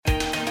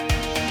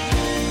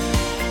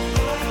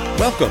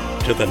Welcome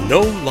to the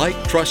Know, Like,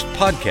 Trust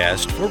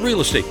podcast for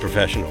real estate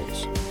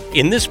professionals.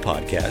 In this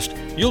podcast,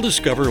 you'll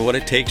discover what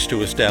it takes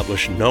to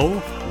establish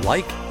know,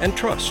 like, and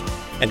trust,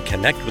 and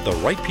connect with the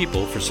right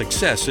people for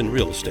success in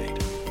real estate.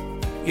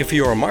 If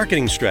you're a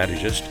marketing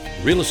strategist,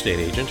 real estate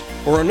agent,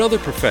 or another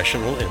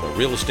professional in the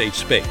real estate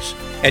space,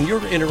 and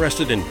you're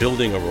interested in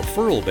building a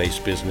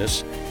referral-based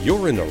business,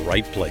 you're in the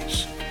right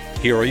place.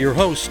 Here are your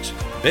hosts,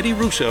 Betty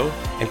Russo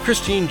and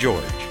Christine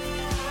George.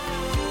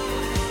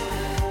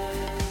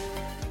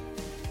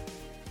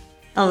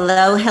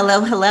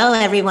 Hello,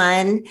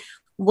 everyone.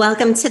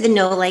 Welcome to the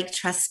Know, Like,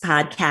 Trust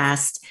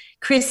podcast.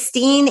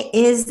 Christine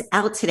is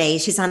out today.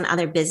 She's on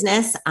other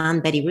business. I'm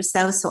Betty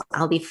Russo, so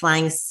I'll be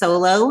flying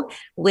solo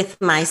with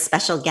my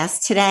special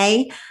guest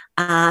today.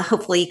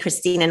 Hopefully,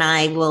 Christine and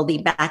I will be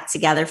back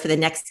together for the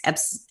next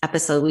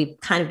episode. We've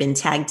kind of been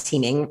tag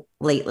teaming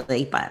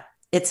lately, but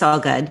it's all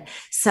good.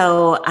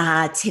 So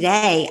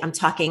today I'm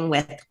talking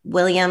with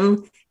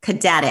William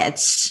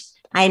Koedatich.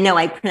 I know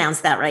I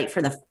pronounced that right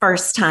for the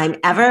first time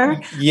ever.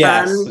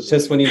 Yes,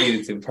 just when you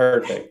needed to.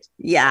 Perfect.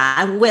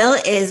 Yeah, Will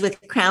is with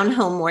Crown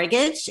Home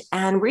Mortgage,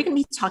 and we're going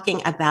to be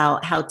talking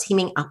about how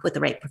teaming up with the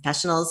right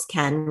professionals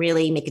can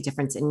really make a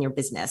difference in your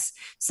business.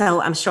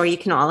 So I'm sure you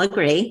can all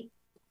agree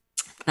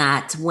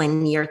that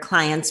when your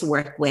clients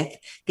work with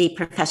the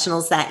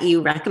professionals that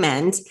you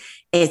recommend,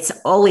 it's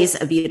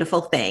always a beautiful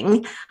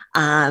thing.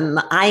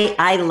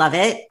 I love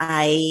it.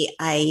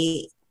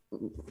 I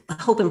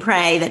hope and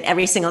pray that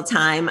every single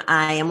time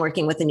I am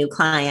working with a new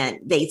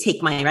client, they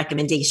take my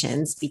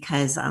recommendations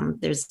because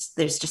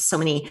there's just so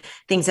many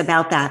things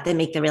about that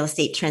make the real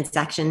estate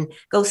transaction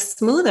go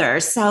smoother.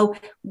 So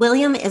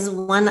William is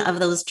one of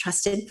those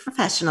trusted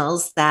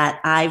professionals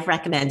that I've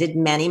recommended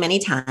many, many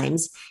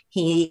times.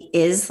 He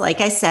is,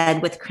 like I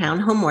said, with Crown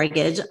Home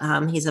Mortgage.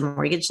 He's a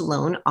mortgage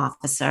loan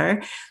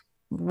officer.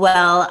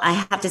 Well, I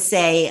have to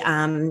say,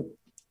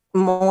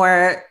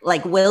 more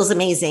like Will's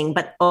amazing,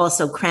 but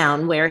also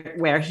Crown,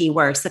 where he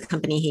works, the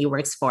company he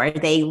works for,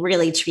 they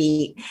really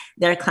treat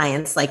their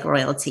clients like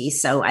royalty.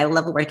 So I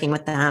love working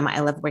with them. I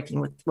love working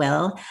with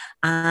Will.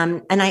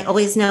 And I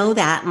always know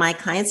that my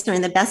clients are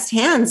in the best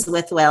hands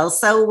with Will.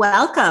 So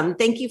welcome.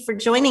 Thank you for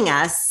joining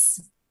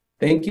us.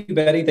 Thank you,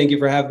 Betty. Thank you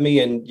for having me.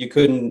 And you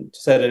couldn't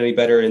said it any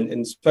better. And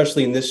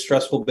especially in this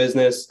stressful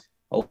business,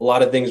 a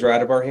lot of things are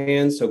out of our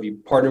hands. So if you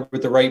partner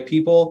with the right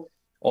people,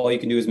 all you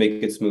can do is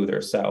make it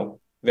smoother. So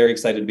very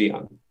excited to be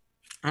on.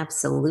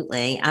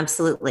 Absolutely.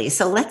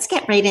 So let's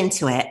get right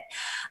into it.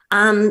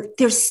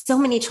 There's so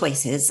many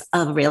choices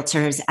of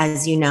realtors.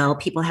 As you know,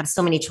 people have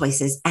so many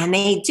choices, and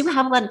they do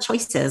have a lot of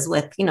choices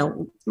with,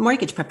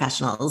 mortgage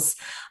professionals.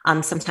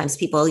 Sometimes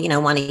people,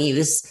 want to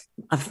use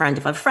a friend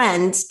of a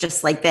friend,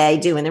 just like they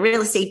do in the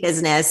real estate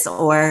business,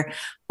 or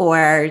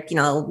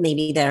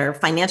maybe their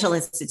financial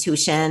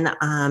institution.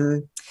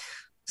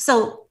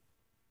 So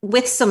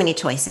with so many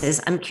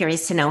choices, I'm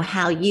curious to know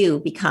how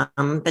you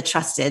become the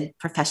trusted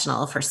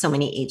professional for so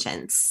many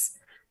agents.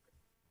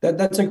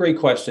 That's a great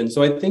question.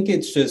 So I think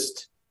it's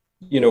just,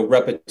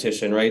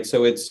 repetition, right?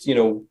 So it's,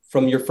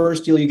 from your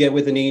first deal you get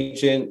with an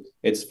agent,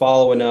 it's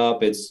following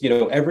up. It's,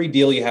 every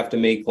deal you have to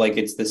make like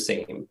it's the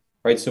same,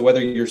 right? So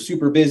whether you're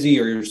super busy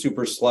or you're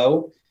super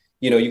slow,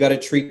 you got to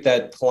treat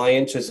that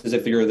client just as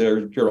if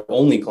you're your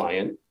only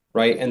client,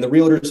 right? And the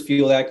realtors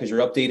feel that because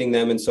you're updating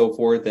them and so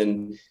forth.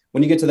 And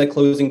when you get to that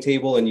closing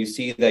table and you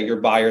see that your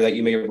buyer that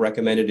you may have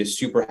recommended is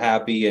super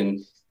happy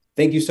and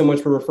thank you so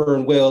much for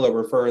referring Will or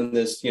referring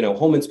this,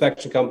 home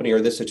inspection company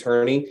or this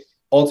attorney,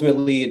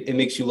 ultimately it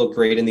makes you look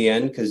great in the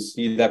end because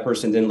that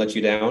person didn't let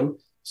you down.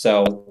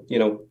 So,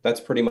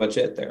 that's pretty much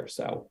it there.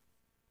 So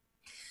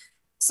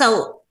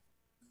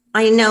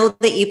I know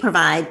that you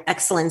provide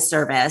excellent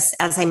service,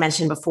 as I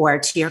mentioned before,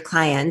 to your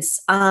clients.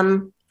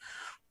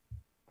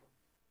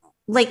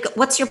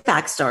 What's your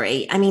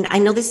backstory? I mean, I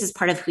know this is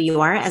part of who you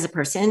are as a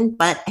person,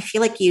 but I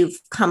feel like you've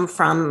come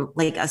from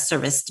like a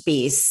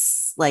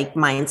service-based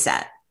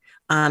mindset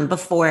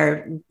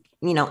before,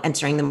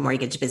 entering the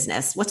mortgage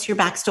business. What's your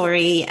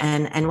backstory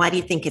and why do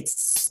you think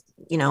it's,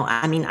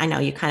 I know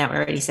you kind of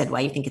already said why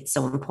you think it's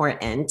so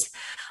important.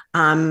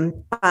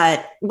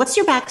 But what's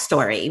your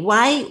backstory?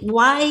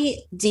 Why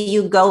do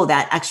you go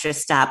that extra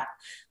step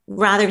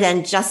rather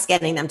than just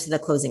getting them to the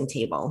closing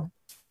table?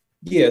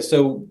 Yeah.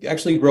 So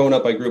actually growing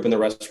up, I grew up in the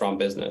restaurant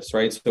business,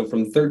 right? So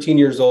from 13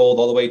 years old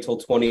all the way till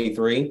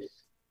 23,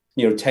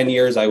 10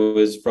 years, I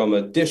was from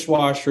a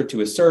dishwasher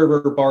to a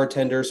server,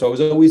 bartender. So I was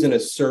always in a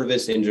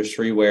service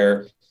industry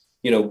where,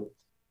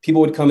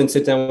 people would come and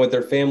sit down with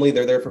their family.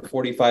 They're there for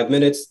 45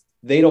 minutes.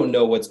 They don't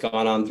know what's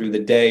gone on through the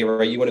day,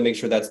 right? You want to make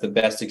sure that's the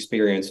best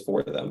experience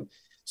for them.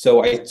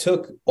 So I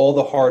took all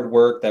the hard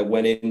work that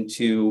went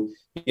into,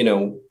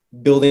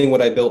 building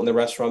what I built in the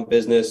restaurant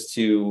business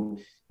to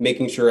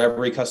making sure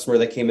every customer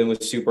that came in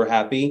was super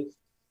happy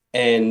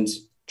and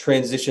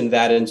transitioned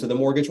that into the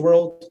mortgage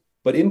world.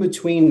 But in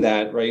between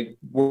that, right,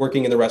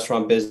 working in the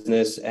restaurant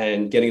business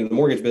and getting into the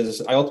mortgage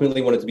business, I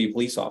ultimately wanted to be a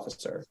police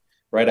officer,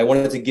 right? I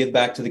wanted to give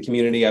back to the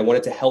community. I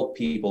wanted to help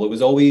people. It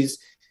was always,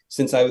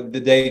 since the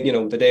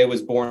day I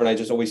was born, I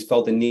just always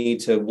felt the need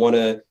to want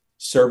to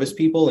service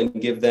people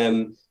and give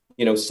them,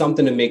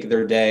 something to make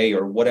their day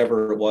or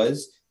whatever it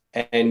was.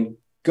 And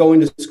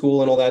going to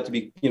school and all that to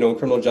be,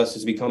 criminal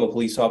justice, become a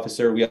police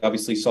officer, we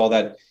obviously saw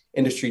that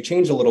industry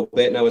change a little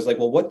bit. And I was like,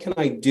 well, what can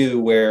I do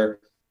where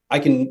I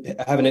can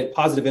have a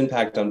positive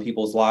impact on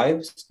people's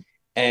lives?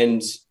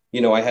 And,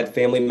 I had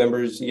family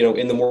members,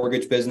 in the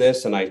mortgage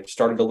business, and I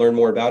started to learn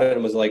more about it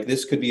and was like,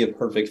 this could be a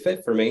perfect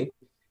fit for me.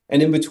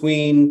 And in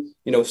between,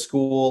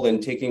 school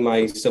and taking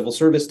my civil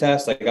service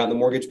test, I got in the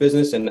mortgage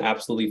business and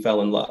absolutely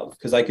fell in love,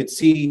 because I could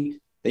see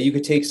that you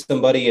could take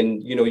somebody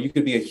and, you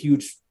could be a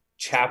huge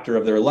chapter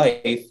of their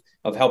life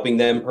of helping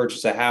them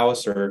purchase a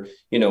house or,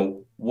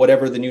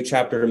 whatever the new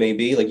chapter may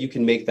be. Like, you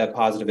can make that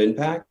positive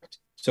impact.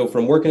 So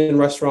from working in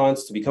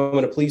restaurants to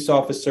becoming a police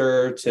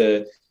officer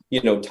to,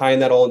 tying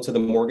that all into the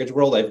mortgage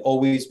world, I've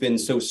always been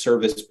so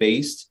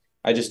service-based.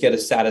 I just get a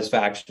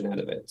satisfaction out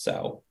of it.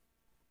 So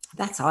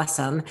that's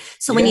awesome.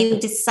 So when you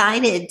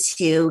decided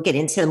to get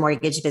into the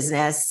mortgage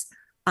business,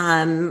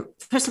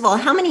 first of all,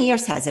 how many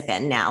years has it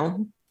been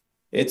now?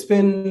 It's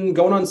been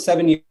going on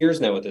 7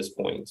 years now at this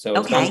point. So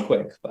it sounds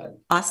quick, but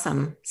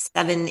awesome.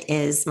 7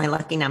 is my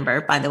lucky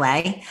number, by the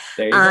way.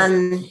 There you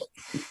go.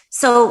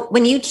 So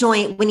when you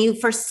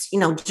first,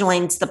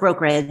 joined the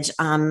brokerage,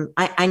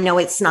 I know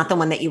it's not the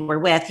one that you were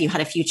with. You had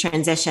a few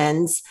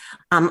transitions,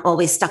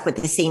 always stuck with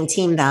the same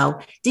team though.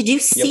 Did you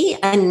see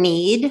a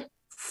need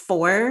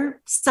for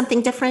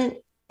something different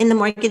in the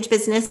mortgage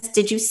business?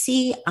 Did you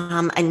see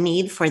a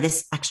need for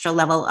this extra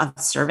level of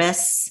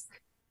service?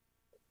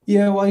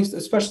 Yeah, well,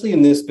 especially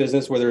in this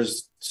business where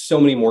there's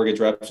so many mortgage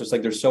reps, just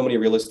like there's so many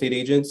real estate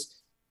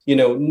agents,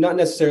 not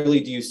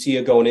necessarily do you see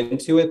it going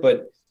into it,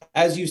 but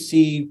as you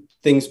see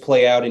things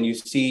play out and you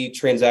see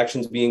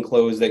transactions being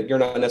closed that you're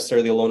not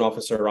necessarily a loan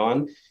officer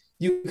on,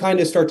 you kind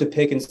of start to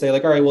pick and say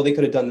like, all right, well, they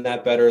could have done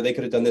that better. They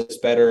could have done this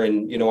better.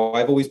 And,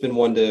 I've always been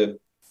one who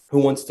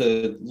wants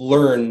to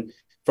learn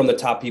from the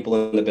top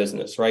people in the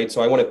business, right?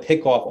 So I want to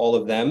pick off all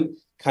of them,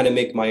 kind of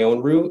make my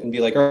own route and be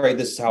like, all right,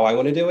 this is how I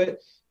want to do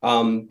it.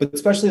 But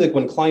especially like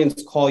when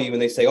clients call you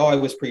and they say, oh, I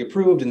was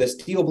pre-approved and this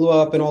deal blew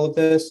up and all of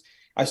this,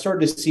 I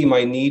started to see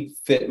my need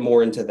fit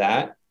more into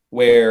that,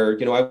 where,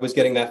 I was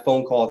getting that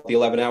phone call at the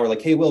 11th hour,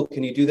 like, hey, Will,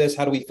 can you do this?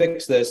 How do we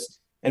fix this?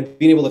 And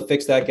being able to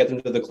fix that, get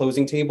them to the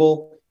closing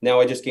table. Now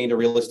I just gained a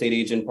real estate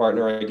agent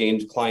partner. I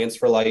gained clients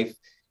for life.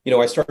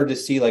 I started to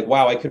see like,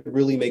 wow, I could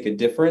really make a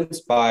difference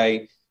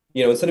by,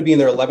 instead of being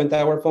their 11th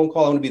hour phone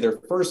call, I want to be their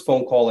first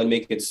phone call and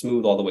make it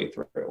smooth all the way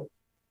through.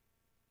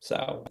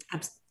 So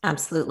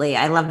absolutely.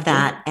 I love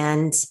that.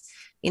 And,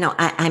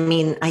 I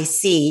mean, I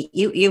see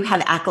you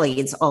have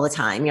accolades all the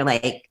time. You're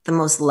like the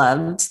most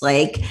loved,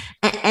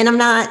 and I'm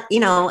not,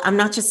 I'm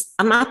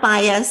not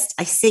biased.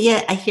 I see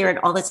it. I hear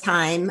it all the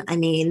time. I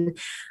mean,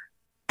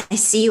 I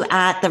see you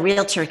at the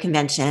realtor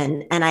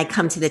convention and I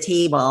come to the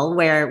table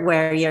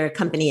where your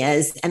company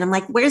is and I'm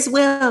like, where's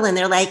Will? And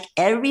they're like,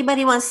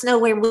 everybody wants to know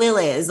where Will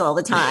is all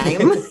the time.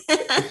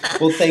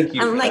 Well, thank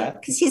you. I'm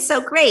like, because he's so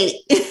great.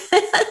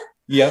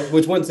 Yeah.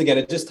 Which once again,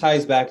 it just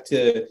ties back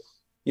to,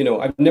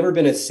 I've never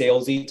been a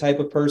salesy type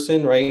of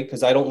person, right?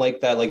 Because I don't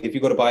like that. Like if you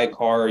go to buy a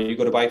car or you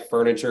go to buy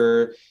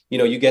furniture,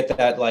 you get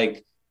that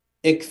like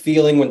ick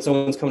feeling when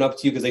someone's coming up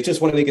to you because they just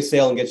want to make a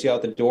sale and get you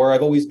out the door.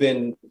 I've always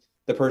been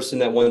the person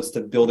that wants to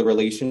build a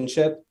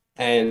relationship.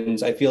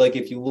 And I feel like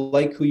if you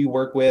like who you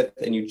work with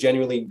and you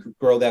genuinely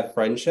grow that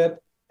friendship,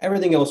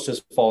 everything else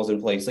just falls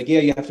in place. Like, yeah,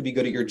 you have to be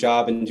good at your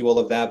job and do all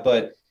of that,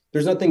 but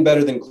there's nothing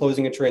better than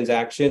closing a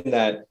transaction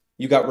that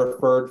you got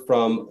referred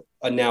from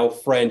a now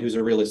friend who's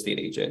a real estate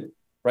agent,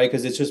 right?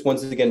 Because it's just,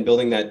 once again,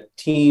 building that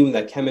team,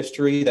 that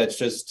chemistry, that's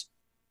just,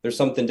 there's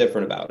something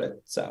different about it.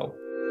 So.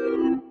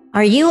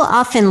 Are you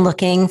often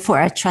looking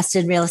for a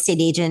trusted real estate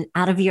agent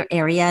out of your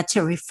area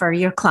to refer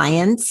your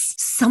clients?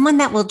 Someone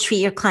that will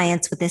treat your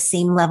clients with the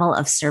same level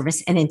of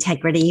service and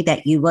integrity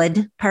that you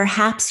would?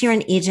 Perhaps you're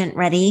an agent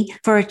ready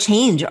for a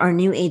change or a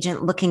new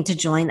agent looking to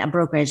join a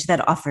brokerage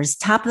that offers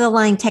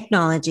top-of-the-line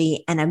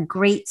technology and a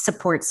great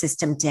support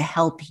system to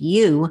help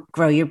you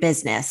grow your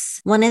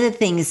business. One of the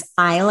things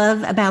I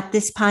love about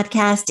this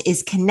podcast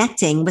is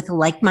connecting with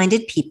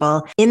like-minded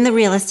people in the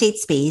real estate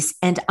space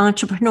and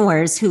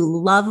entrepreneurs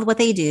who love what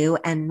they do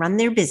and run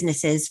their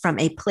businesses from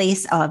a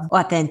place of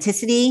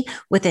authenticity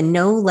with a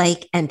know,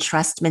 like, and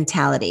trust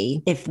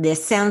mentality. If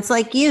this sounds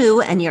like you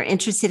and you're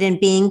interested in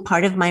being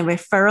part of my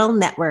referral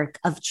network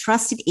of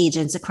trusted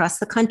agents across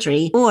the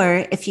country,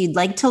 or if you'd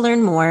like to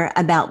learn more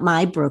about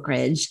my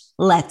brokerage,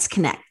 let's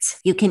connect.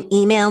 You can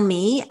email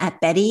me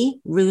at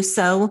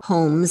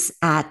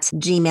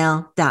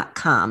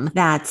bettyrussohomes@gmail.com.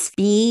 That's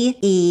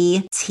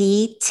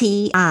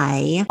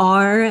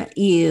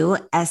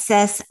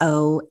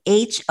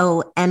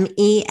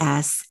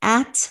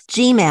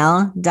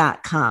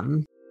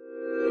BETTIRUSSOHOMES@gmail.com.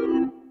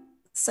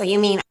 So you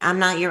mean I'm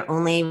not your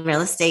only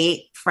real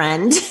estate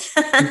friend,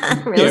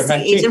 real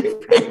estate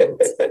agent friend?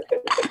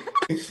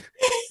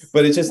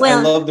 But it's just, Well,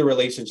 I love the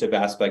relationship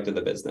aspect of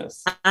the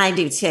business. I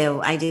do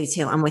too. I do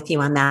too. I'm with you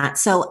on that.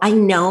 So I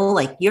know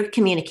like your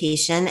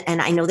communication,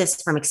 and I know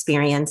this from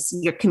experience,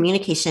 your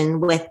communication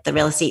with the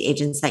real estate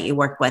agents that you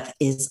work with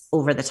is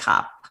over the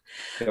top.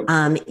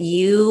 Yep.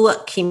 You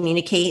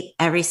communicate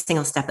every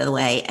single step of the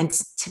way. And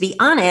to be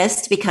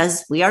honest,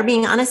 because we are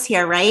being honest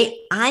here, right?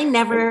 I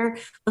never,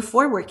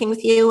 before working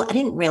with you, I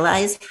didn't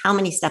realize how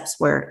many steps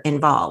were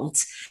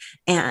involved.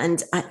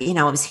 And,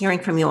 I was hearing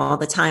from you all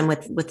the time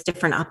with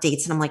different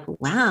updates. And I'm like,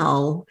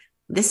 wow,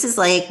 this is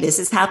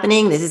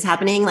happening. This is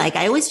happening. Like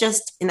I always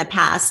just in the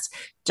past,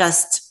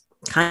 just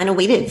kind of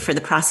waited for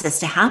the process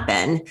to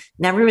happen.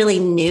 Never really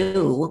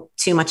knew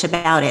too much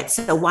about it.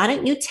 So why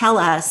don't you tell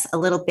us a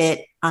little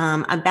bit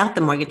about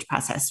the mortgage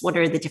process? What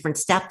are the different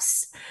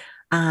steps?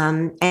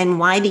 And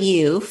why do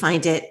you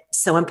find it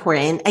so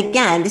important?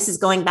 Again, this is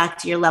going back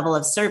to your level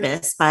of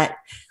service, but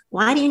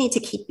why do you need to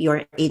keep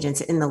your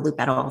agents in the loop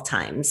at all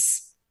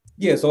times?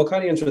 Yeah, so I'll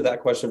kind of answer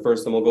that question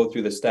first, and we'll go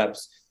through the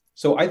steps.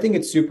 So I think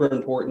it's super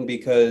important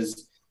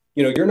because,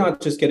 you're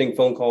not just getting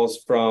phone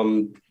calls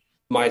from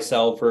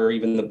myself or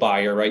even the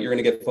buyer, right? You're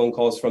going to get phone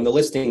calls from the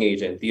listing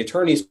agent. The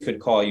attorneys could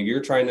call you.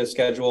 You're trying to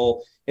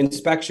schedule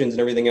inspections and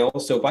everything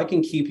else. So if I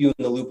can keep you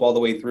in the loop all the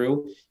way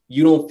through,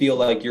 you don't feel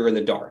like you're in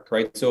the dark,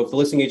 right? So if the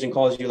listing agent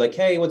calls you like,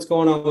 hey, what's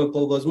going on with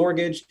blah, blah's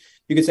mortgage?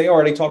 You could say, all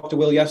right, I talked to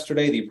Will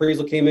yesterday. The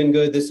appraisal came in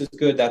good. This is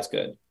good. That's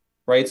good,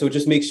 right? So it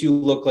just makes you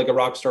look like a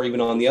rock star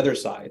even on the other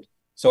side.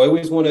 So I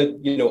always want to,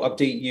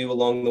 update you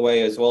along the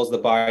way as well as the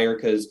buyer,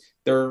 because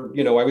they're,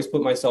 I always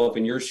put myself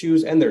in your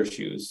shoes and their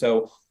shoes.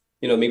 So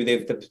maybe they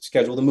have to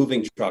schedule the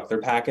moving truck,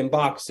 they're packing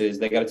boxes,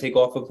 they got to take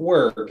off of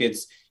work.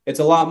 It's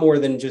a lot more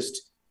than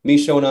just me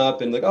showing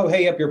up and like, oh,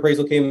 hey, yep, your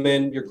appraisal came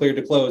in, you're cleared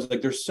to close.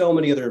 Like there's so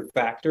many other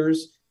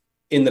factors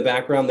in the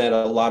background that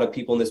a lot of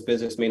people in this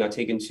business may not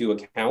take into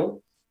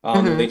account.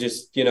 They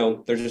just,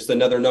 they're just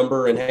another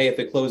number, and hey, if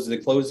it closes,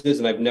 it closes.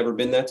 And I've never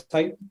been that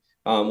type.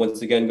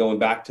 Once again, going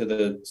back to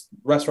the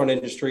restaurant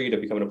industry, to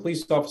becoming a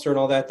police officer and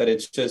all that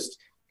it's just,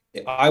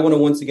 I want to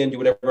once again do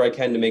whatever I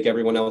can to make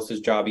everyone else's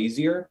job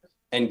easier.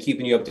 And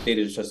keeping you updated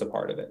is just a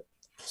part of it.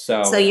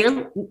 So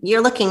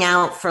you're looking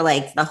out for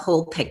like the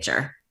whole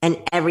picture and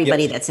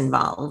everybody that's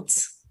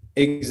involved.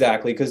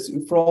 Exactly. Because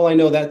for all I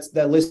know,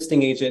 that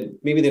listing agent,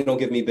 maybe they don't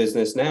give me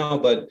business now,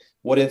 but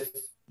what if,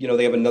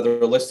 they have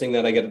another listing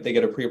that they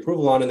get a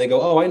pre-approval on, and they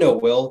go, oh, I know,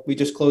 Will, we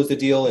just closed a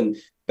deal and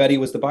Betty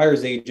was the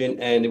buyer's agent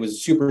and it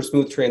was super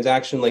smooth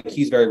transaction. Like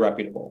he's very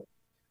reputable,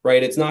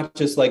 right? It's not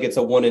just like it's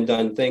a one and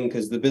done thing,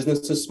 because the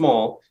business is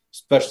small,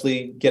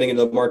 especially getting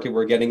into the market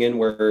we're getting in,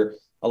 where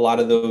a lot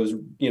of those,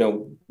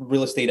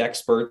 real estate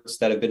experts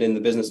that have been in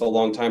the business a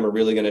long time are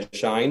really going to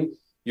shine.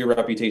 Your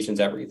reputation's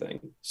everything.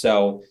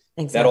 So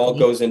That all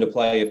goes into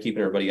play of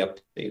keeping everybody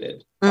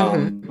updated.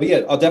 But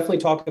yeah, I'll definitely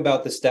talk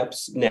about the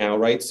steps now,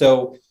 right?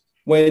 So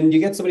when you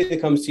get somebody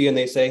that comes to you and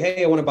they say,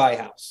 hey, I want to buy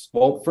a house.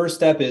 Well, first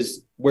step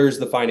is, where's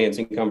the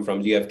financing come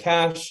from? Do you have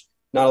cash?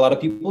 Not a lot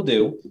of people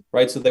do,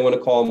 right? So they want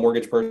to call a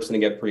mortgage person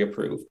and get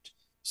pre-approved.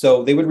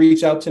 So they would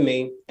reach out to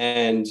me,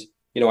 and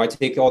I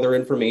take all their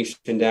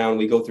information down.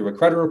 We go through a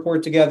credit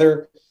report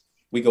together.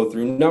 We go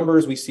through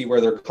numbers. We see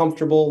where they're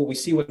comfortable. We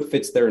see what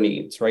fits their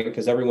needs, right?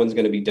 Because everyone's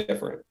going to be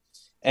different.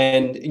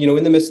 And,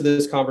 in the midst of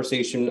this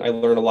conversation, I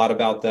learn a lot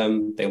about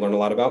them. They learn a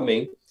lot about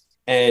me.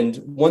 And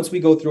once we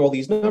go through all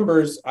these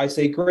numbers, I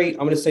say, great,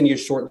 I'm going to send you a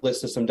short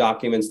list of some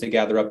documents to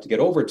gather up to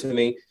get over to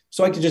me,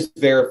 so I can just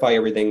verify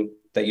everything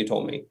that you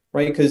told me,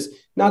 right? Because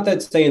not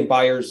that saying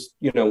buyers,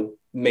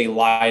 may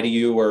lie to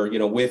you or,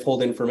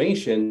 withhold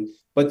information,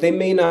 but they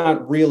may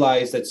not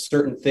realize that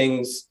certain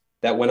things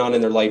that went on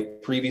in their life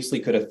previously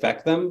could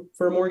affect them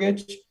for a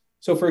mortgage.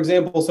 So for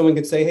example, someone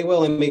could say, hey,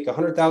 well, I make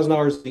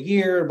 $100,000 a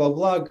year, blah,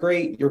 blah,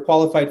 great. You're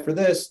qualified for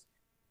this.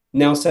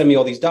 Now send me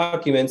all these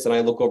documents, and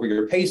I look over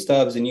your pay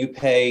stubs and you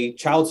pay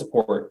child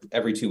support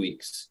every 2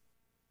 weeks.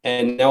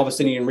 And now all of a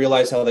sudden you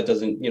realize how that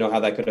doesn't, how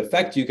that could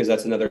affect you, because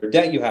that's another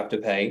debt you have to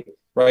pay,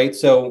 right?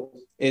 So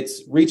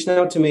it's reaching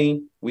out to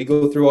me. We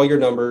go through all your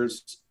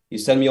numbers. You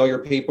send me all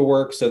your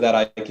paperwork so that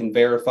I can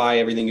verify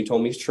everything you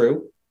told me is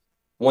true.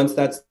 Once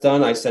that's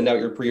done, I send out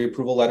your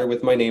pre-approval letter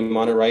with my name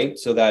on it, right?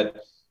 So that,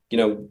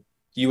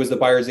 you as the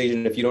buyer's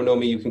agent, if you don't know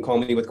me, you can call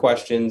me with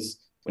questions.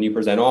 When you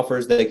present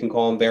offers, they can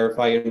call and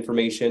verify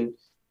information.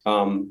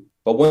 But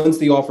once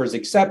the offer is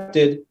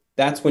accepted,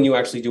 that's when you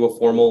actually do a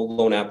formal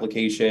loan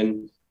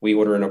application. We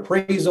order an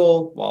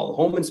appraisal while the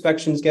home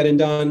inspection's getting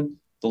done.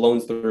 The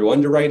loan's through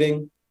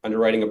underwriting.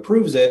 Underwriting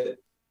approves it.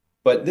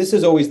 But this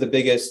is always the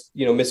biggest,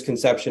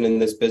 misconception in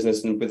this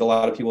business, and with a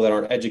lot of people that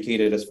aren't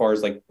educated as far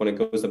as like when it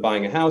goes to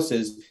buying a house,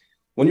 is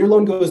when your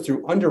loan goes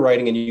through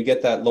underwriting and you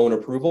get that loan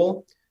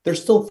approval,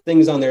 there's still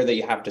things on there that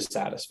you have to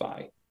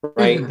satisfy,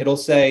 right? It'll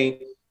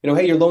say,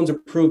 hey, your loan's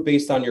approved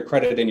based on your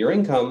credit and your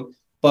income,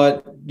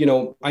 but,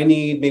 I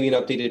need maybe an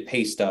updated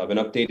pay stub, an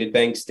updated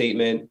bank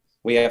statement.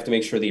 We have to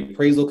make sure the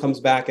appraisal comes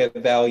back at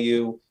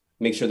value,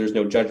 make sure there's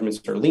no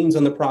judgments or liens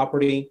on the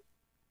property,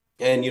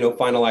 and,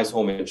 finalize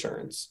home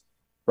insurance.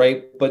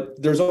 right?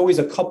 But there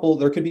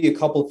could be a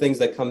couple things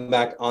that come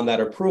back on that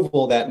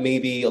approval that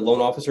maybe a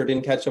loan officer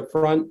didn't catch up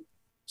front.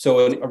 So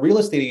a real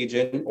estate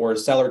agent or a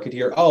seller could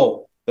hear,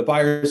 oh, the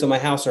buyers of my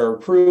house are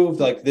approved,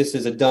 like this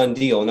is a done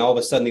deal. And all of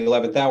a sudden, the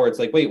 11th hour, it's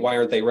like, wait, why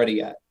aren't they ready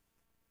yet?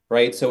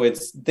 Right? So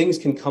things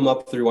can come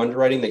up through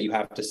underwriting that you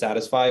have to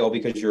satisfy. All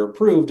because you're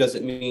approved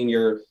doesn't mean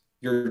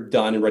you're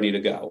done and ready to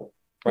go.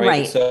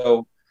 Right.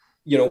 So,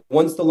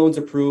 once the loan's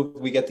approved,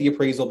 we get the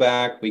appraisal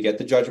back, we get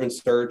the judgment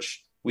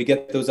search, we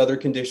get those other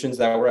conditions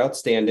that were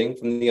outstanding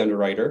from the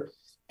underwriter,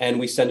 and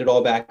we send it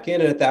all back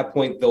in. And at that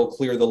point, they'll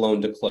clear the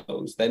loan to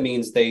close. That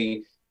means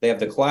they have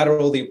the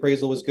collateral, the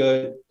appraisal was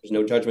good, there's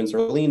no judgments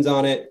or liens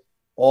on it.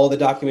 All the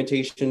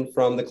documentation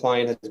from the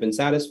client has been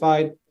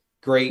satisfied.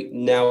 Great.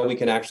 Now we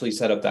can actually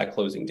set up that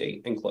closing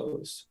date and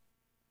close.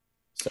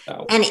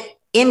 So. And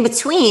in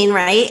between,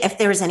 right, if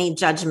there's any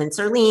judgments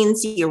or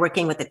liens, you're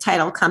working with the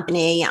title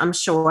company, I'm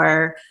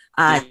sure,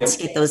 to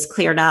get those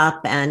cleared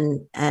up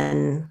and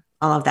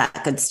all of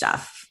that good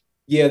stuff.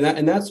 Yeah,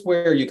 and that's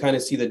where you kind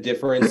of see the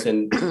difference,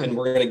 and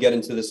we're going to get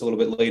into this a little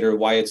bit later,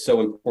 why it's so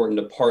important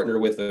to partner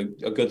with a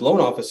good loan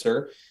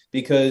officer,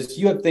 because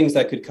you have things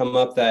that could come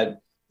up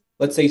that,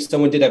 let's say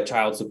someone did have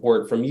child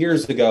support from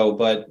years ago,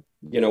 but,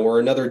 or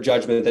another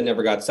judgment that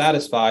never got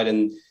satisfied,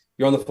 and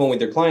you're on the phone with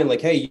your client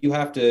like, hey, you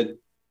have to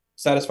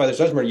satisfy this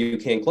judgment or you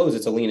can't close,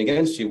 it's a lien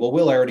against you. Well,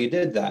 Will, I already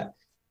did that.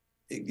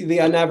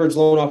 An average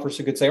loan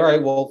officer could say, all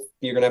right, well,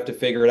 you're going to have to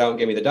figure it out and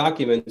give me the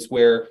documents,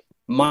 where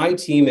my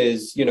team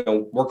is,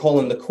 we're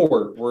calling the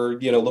court. We're,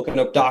 looking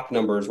up doc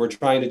numbers. We're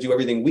trying to do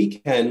everything we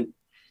can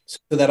so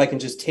that I can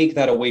just take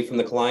that away from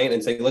the client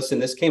and say, listen,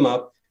 this came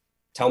up.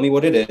 Tell me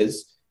what it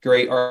is.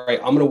 Great. All right.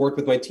 I'm going to work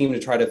with my team to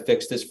try to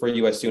fix this for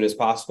you as soon as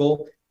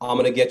possible. I'm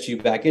going to get you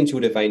back into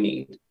it if I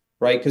need,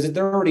 right? Because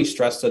they're already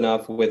stressed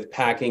enough with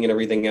packing and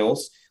everything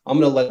else. I'm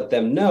going to let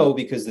them know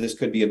because this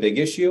could be a big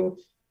issue.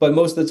 But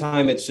most of the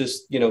time it's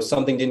just,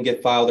 something didn't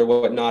get filed or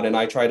whatnot. And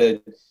I try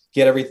to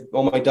get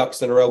all my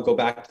ducks in a row, go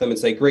back to them and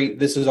say, great,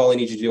 this is all I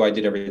need you to do. I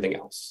did everything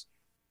else.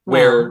 Wow.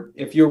 Where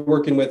if you're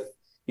working with,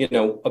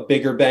 a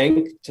bigger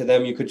bank, to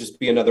them, you could just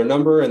be another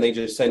number and they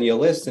just send you a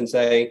list and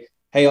say,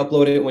 hey,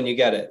 upload it when you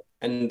get it.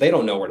 And they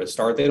don't know where to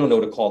start. They don't know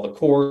to call the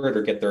court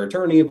or get their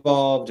attorney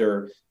involved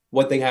or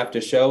what they have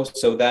to show.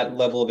 So that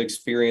level of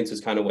experience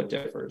is kind of what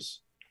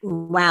differs.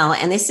 Wow.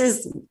 And this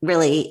is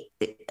really,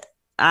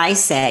 I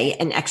say,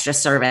 an extra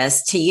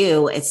service to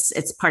you.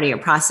 It's part of your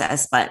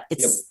process, but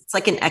it's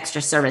like an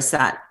extra service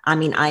that,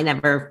 I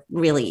never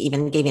really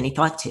even gave any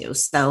thought to.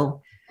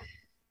 So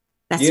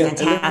that's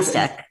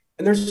fantastic.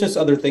 And there's just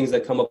other things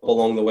that come up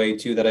along the way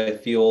too, that I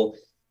feel,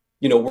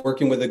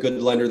 working with a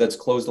good lender that's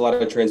closed a lot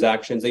of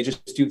transactions, they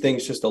just do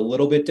things just a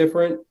little bit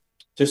different,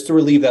 just to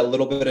relieve that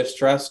little bit of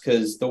stress.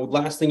 Because the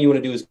last thing you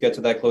want to do is get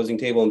to that closing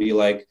table and be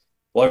like,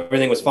 well,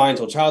 everything was fine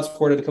until child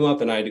support had to come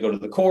up and I had to go to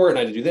the court and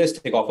I had to do this,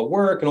 take off of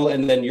work and all.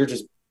 And then you're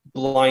just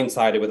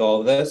blindsided with all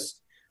of this,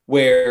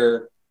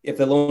 where if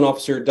the loan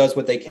officer does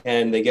what they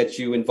can, they get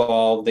you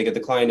involved, they get the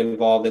client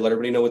involved, they let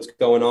everybody know what's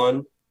going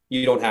on.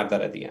 You don't have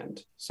that at the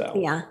end. So,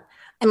 yeah.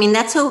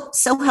 That's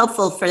so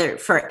helpful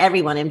for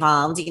everyone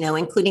involved,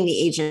 including the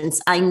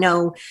agents. I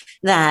know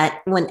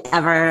that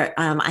whenever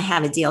I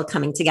have a deal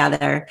coming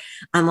together,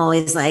 I'm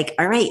always like,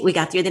 all right, we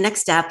got through the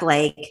next step.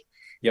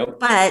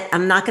 But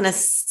I'm not going to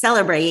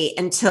celebrate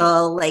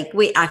until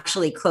we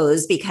actually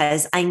close,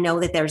 because I know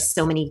that there's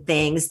so many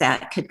things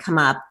that could come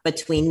up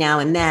between now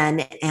and then.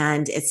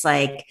 And it's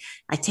like,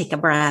 I take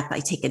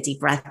a deep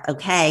breath.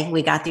 Okay,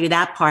 we got through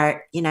that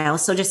part,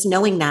 so just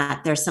knowing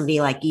that there's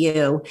somebody like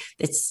you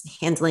that's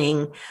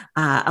handling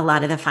a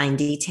lot of the fine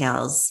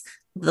details,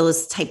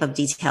 those type of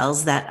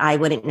details that I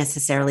wouldn't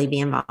necessarily be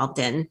involved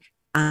in.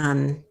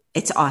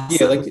 It's awesome.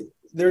 Yeah,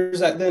 there's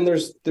that. Then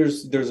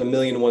there's a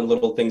million and one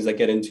little things that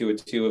get into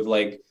it too, of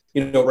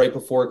right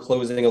before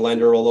closing, a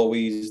lender will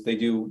they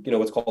do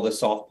what's called a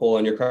soft pull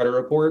on your credit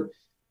report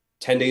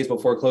 10 days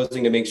before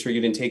closing to make sure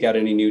you didn't take out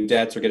any new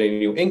debts or get any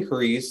new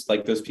inquiries,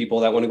 like those people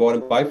that want to go out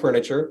and buy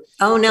furniture.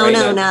 Oh, no,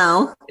 right?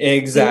 No.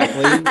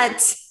 Exactly.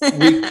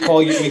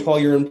 we call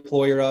your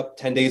employer up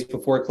 10 days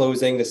before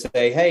closing to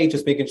say, hey,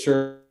 just making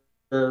sure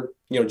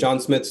John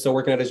Smith's still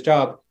working at his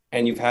job.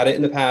 And you've had it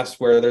in the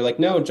past where they're like,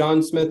 no,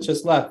 John Smith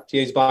just left.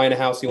 He's buying a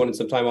house. He wanted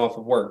some time off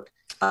of work.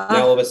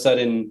 Now, all of a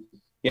sudden,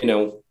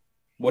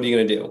 what are you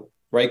going to do?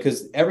 Right?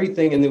 Because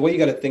everything, and the way you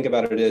got to think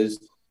about it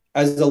is,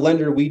 as a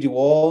lender, we do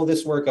all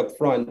this work up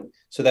front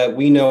so that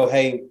we know,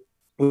 hey,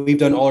 we've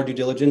done all our due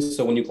diligence.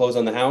 So when you close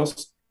on the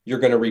house, you're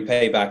going to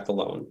repay back the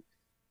loan.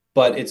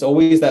 But it's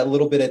always that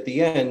little bit at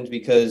the end,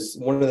 because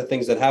one of the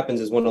things that happens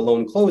is when a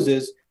loan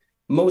closes,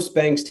 most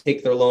banks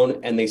take their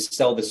loan and they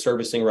sell the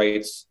servicing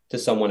rights to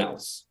someone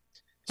else.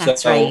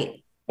 That's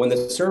right. When the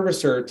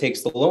servicer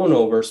takes the loan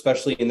over,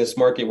 especially in this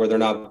market where they're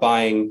not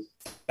buying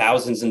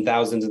thousands and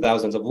thousands and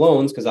thousands of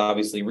loans, because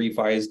obviously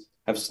refis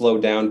have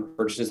slowed down,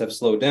 purchases have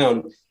slowed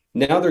down.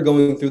 Now they're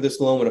going through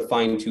this loan with a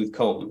fine-tooth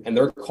comb, and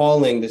they're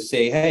calling to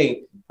say,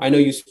 hey, I know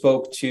you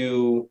spoke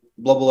to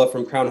blah, blah, blah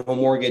from Crown Home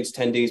Mortgage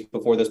 10 days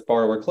before this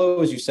borrower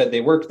closed. You said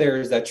they worked there.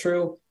 Is that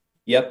true?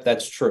 Yep,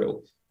 that's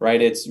true.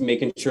 right? It's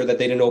making sure that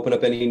they didn't open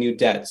up any new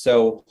debt.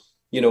 So,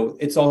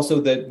 it's also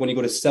that when you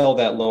go to sell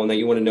that loan that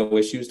you want to know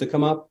issues to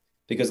come up,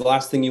 because the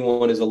last thing you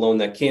want is a loan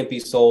that can't be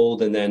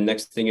sold. And then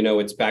next thing you know,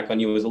 it's back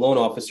on you as a loan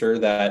officer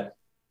that,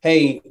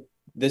 hey,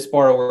 this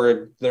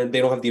borrower,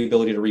 they don't have the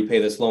ability to repay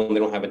this loan. They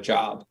don't have a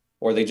job,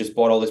 or they just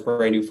bought all this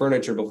brand new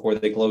furniture before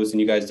they closed and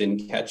you guys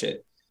didn't catch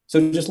it.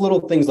 So just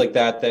little things like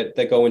that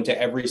go into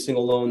every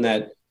single loan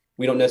that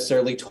we don't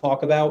necessarily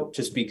talk about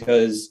just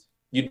because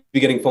you'd be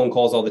getting phone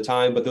calls all the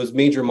time. But those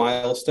major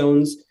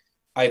milestones,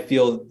 I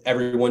feel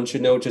everyone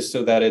should know, just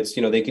so that it's,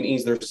 they can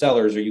ease their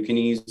sellers, or you can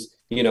ease,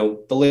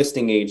 the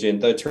listing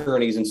agent, the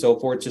attorneys and so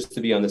forth, just to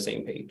be on the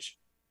same page.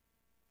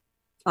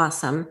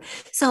 Awesome.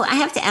 So I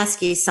have to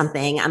ask you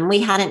something. We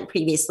hadn't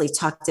previously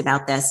talked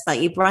about this,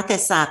 but you brought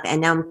this up and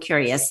now I'm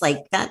curious,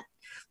 like that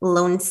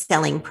loan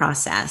selling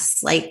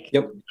process, like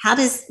Yep.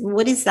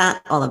 what is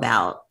that all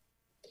about?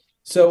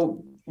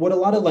 So what a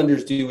lot of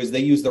lenders do is they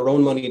use their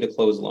own money to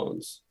close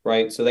loans,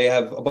 right? So they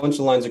have a bunch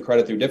of lines of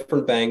credit through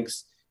different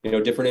banks,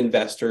 different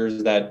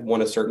investors that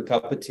want a certain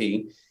cup of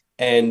tea.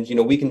 And,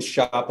 we can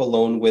shop a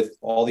loan with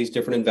all these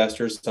different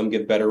investors. Some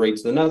give better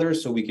rates than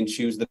others, so we can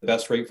choose the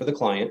best rate for the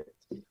client.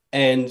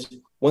 And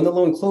when the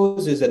loan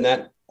closes and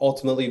that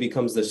ultimately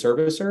becomes the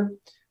servicer,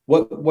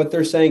 what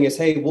they're saying is,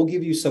 hey, we'll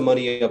give you some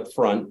money up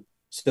front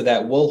so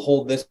that we'll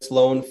hold this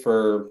loan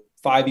for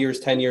 5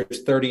 years, 10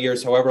 years, 30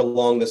 years, however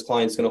long this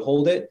client's going to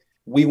hold it.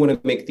 We want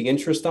to make the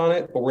interest on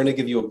it, but we're going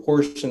to give you a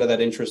portion of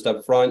that interest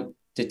up front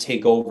to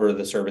take over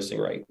the servicing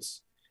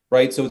rights,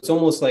 right? So it's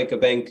almost like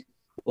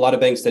a lot of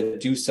banks that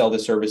do sell the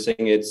servicing,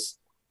 it's,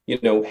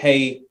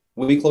 hey,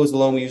 we closed the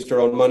loan, we used our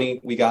own money,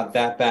 we got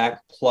that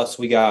back, plus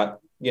we got,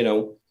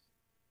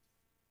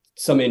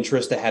 some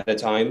interest ahead of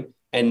time.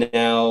 And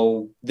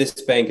now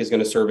this bank is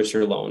going to service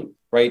your loan,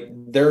 right?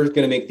 They're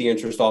going to make the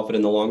interest off it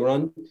in the long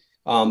run.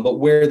 But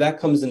where that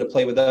comes into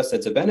play with us,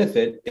 that's a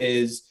benefit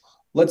is,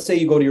 let's say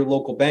you go to your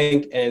local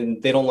bank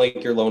and they don't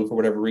like your loan for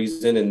whatever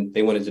reason, and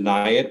they want to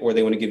deny it, or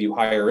they want to give you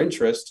higher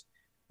interest.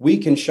 We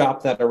can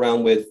shop that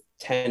around with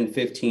 10,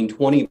 15,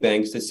 20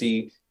 banks to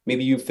see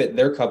maybe you fit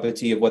their cup of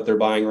tea of what they're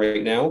buying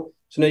right now.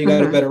 So now you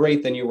got a better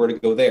rate than you were to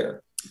go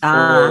there.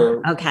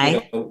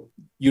 Okay.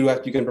 You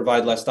can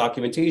provide less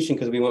documentation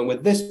because we went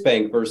with this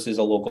bank versus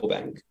a local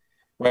bank,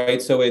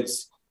 right? So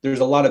there's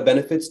a lot of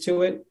benefits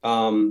to it.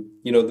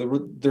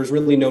 There's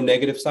really no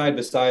negative side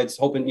besides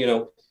hoping,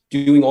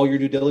 doing all your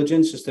due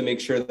diligence just to make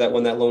sure that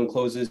when that loan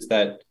closes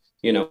that,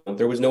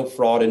 there was no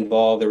fraud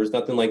involved. There was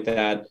nothing like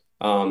that.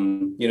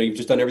 You've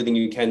just done everything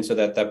you can so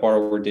that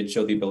borrower did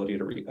show the ability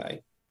to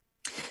repay.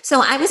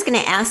 So I was going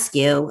to ask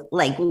you,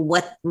 like,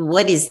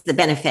 what is the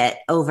benefit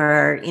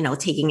over,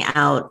 taking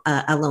out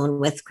a loan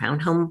with Crown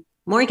Home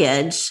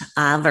Mortgage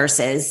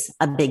versus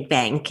a big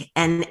bank?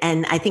 And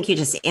I think you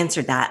just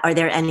answered that. Are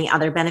there any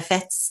other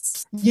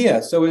benefits? Yeah.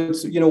 So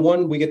it's,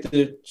 one, we get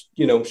to,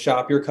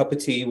 shop your cup of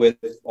tea with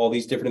all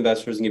these different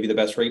investors and give you the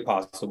best rate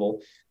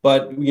possible.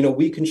 But,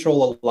 we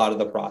control a lot of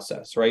the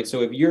process, right?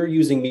 So if you're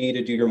using me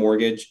to do your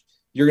mortgage,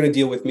 you're going to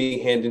deal with me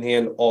hand in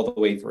hand all the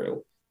way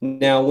through.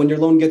 Now, when your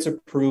loan gets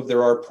approved,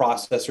 there are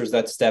processors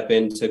that step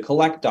in to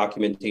collect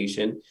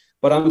documentation,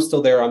 but I'm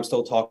still there. I'm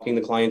still talking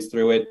to clients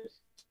through it.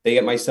 They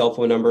get my cell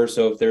phone number.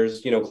 So if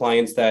there's,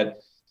 clients that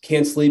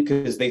can't sleep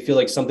because they feel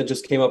like something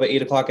just came up at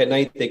 8:00 at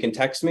night, they can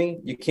text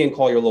me. You can't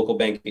call your local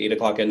bank at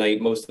 8:00 at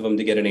night, most of them,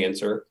 to get an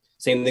answer.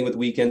 Same thing with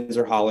weekends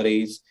or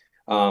holidays.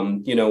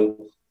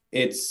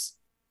 It's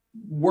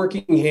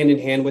working hand in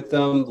hand with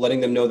them,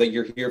 letting them know that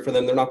you're here for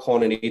them. They're not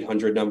calling an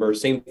 800 number.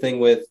 Same thing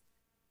with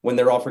when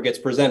their offer gets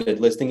presented.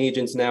 Listing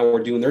agents now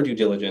are doing their due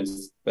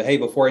diligence. But hey,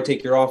 before I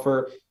take your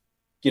offer,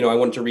 I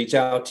wanted to reach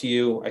out to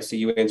you. I see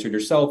you answered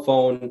your cell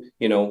phone.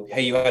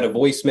 Hey, you had a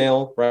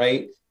voicemail,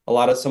 right?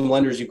 Some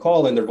lenders you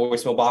call and their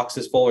voicemail box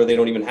is full, or they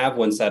don't even have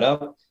one set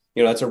up.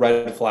 That's a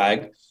red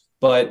flag.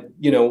 But,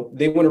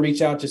 they want to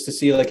reach out just to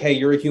see, like, hey,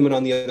 you're a human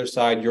on the other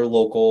side. You're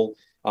local.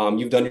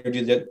 You've done your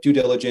due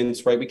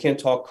diligence, right? We can't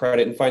talk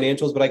credit and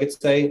financials, but I could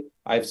say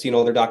I've seen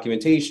all their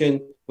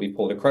documentation. We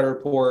pulled a credit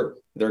report.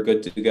 They're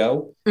good to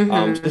go.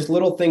 Just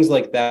little things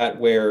like that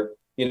where,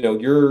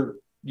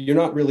 you're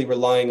not really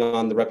relying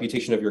on the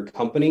reputation of your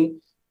company.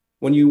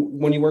 When you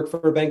work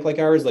for a bank like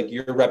ours, like,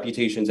 your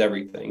reputation's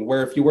everything.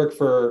 Where if you work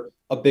for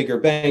a bigger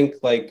bank,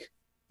 like,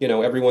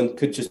 everyone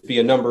could just be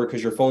a number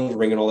because your phone's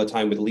ringing all the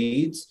time with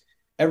leads.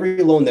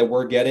 Every loan that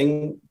we're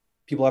getting,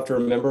 people have to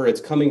remember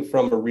it's coming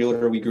from a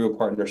realtor we grew a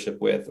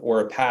partnership with, or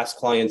a past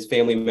client's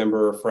family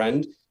member or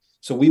friend.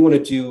 So we want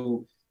to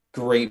do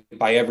great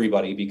by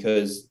everybody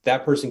because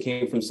that person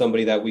came from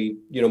somebody that we,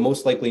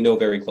 most likely know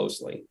very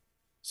closely.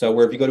 So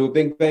where if you go to a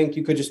big bank,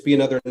 you could just be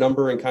another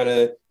number and kind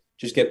of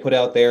just get put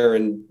out there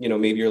and,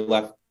 maybe you're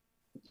left,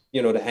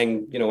 to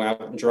hang,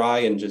 out and dry,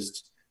 and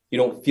just, you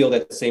don't feel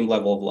that same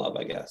level of love,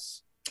 I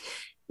guess.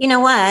 You know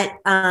what?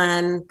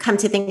 Come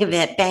to think of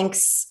it,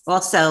 banks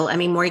also,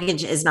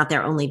 mortgage is not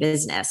their only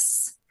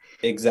business.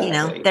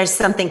 Exactly. There's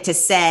something to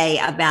say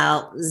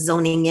about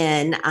zoning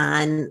in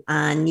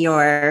on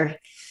your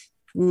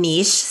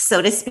niche,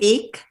 so to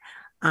speak.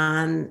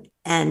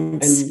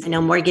 And And I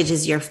know mortgage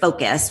is your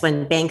focus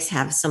when banks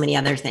have so many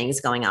other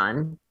things going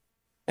on.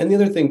 And the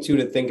other thing too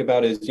to think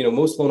about is,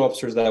 most loan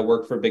officers that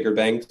work for bigger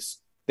banks,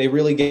 they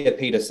really get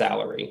paid a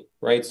salary,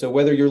 right? So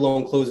whether your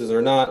loan closes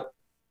or not,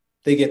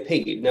 they get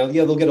paid. Now,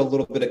 yeah, they'll get a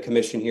little bit of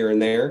commission here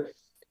and there,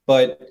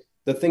 but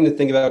the thing to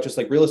think about, just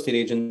like real estate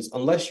agents,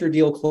 unless your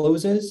deal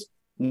closes,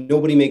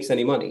 nobody makes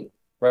any money,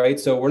 right?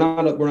 So we're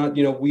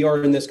not, we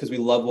are in this because we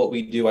love what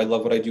we do. I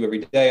love what I do every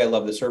day. I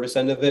love the service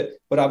end of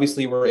it, but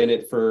obviously we're in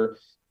it for,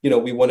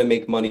 we want to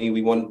make money.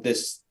 We want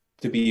this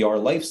to be our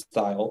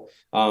lifestyle,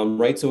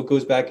 right? So it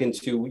goes back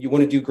into, you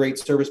want to do great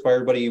service by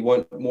everybody. You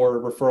want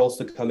more referrals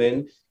to come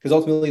in because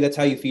ultimately that's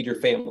how you feed your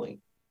family,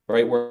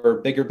 right?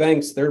 Where bigger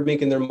banks, they're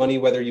making their money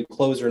whether you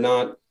close or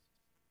not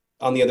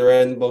on the other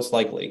end, most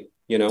likely,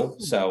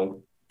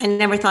 so. I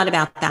never thought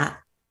about that.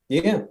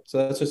 Yeah. So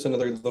that's just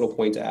another little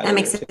point to add. That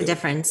makes a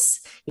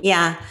difference.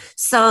 Yeah.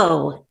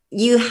 So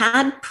you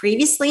had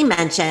previously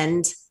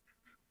mentioned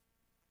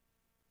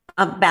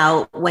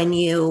about when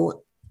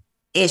you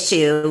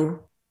issue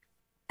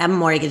a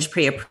mortgage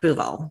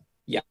pre-approval.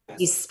 Yeah.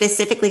 You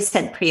specifically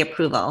said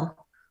pre-approval.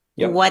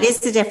 Yep. What is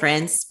the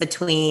difference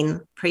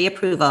between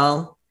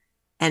pre-approval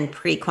and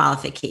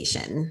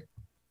pre-qualification?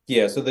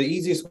 Yeah. So the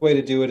easiest way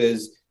to do it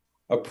is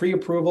a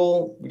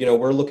pre-approval,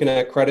 we're looking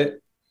at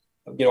credit.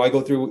 I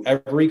go through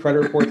every credit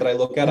report that I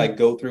look at, I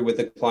go through with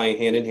the client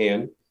hand in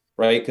hand,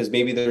 right? Because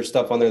maybe there's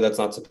stuff on there that's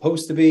not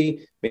supposed to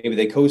be. Maybe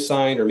they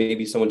co-signed, or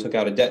maybe someone took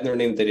out a debt in their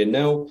name that they didn't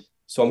know.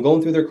 So I'm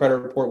going through their credit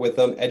report with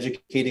them,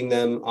 educating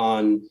them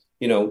on,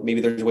 maybe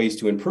there's ways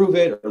to improve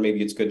it, or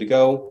maybe it's good to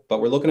go.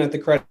 But we're looking at the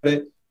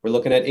credit, we're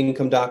looking at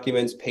income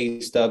documents, pay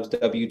stubs,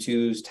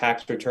 W-2s,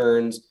 tax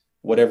returns,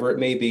 whatever it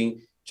may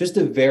be, just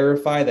to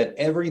verify that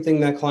everything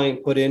that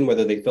client put in,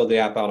 whether they filled the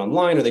app out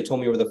online or they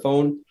told me over the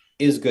phone,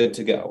 is good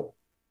to go.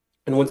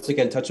 And once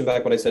again, touching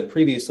back what I said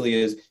previously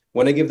is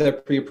when I give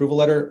that pre-approval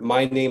letter,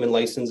 my name and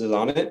license is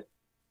on it.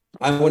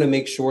 I want to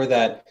make sure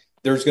that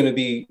there's going to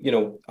be,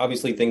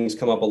 obviously things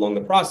come up along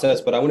the process,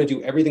 but I want to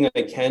do everything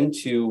I can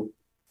to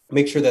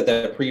make sure that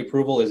that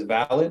pre-approval is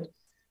valid,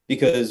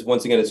 because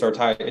once again,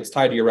 it's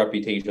tied to your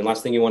reputation.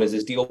 Last thing you want is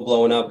this deal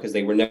blowing up because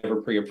they were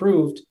never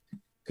pre-approved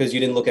because you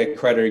didn't look at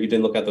credit or you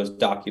didn't look at those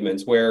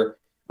documents. Where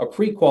a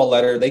pre-qual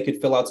letter, they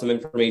could fill out some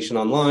information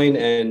online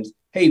and,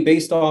 hey,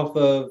 based off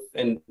of,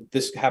 and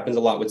this happens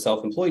a lot with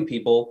self-employed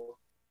people,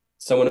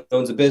 someone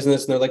owns a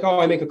business and they're like, oh,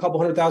 I make a couple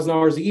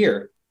 $100,000 a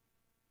year.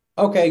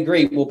 Okay,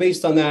 great. Well,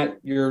 based on that,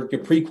 you're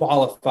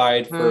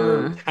pre-qualified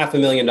for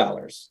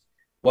 $500,000.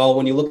 Well,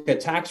 when you look at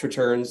tax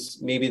returns,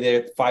 maybe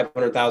they're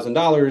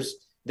 $500,000,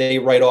 they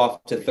write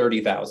off to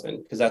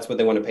 $30,000 because that's what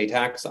they want to pay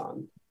tax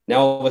on.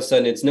 Now, all of a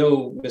sudden, it's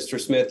no, Mr.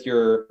 Smith,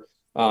 you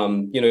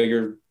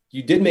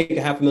did make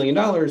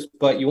 $500,000,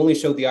 but you only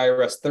showed the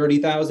IRS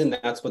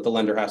 $30,000. That's what the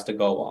lender has to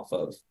go off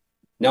of.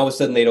 Now, all of a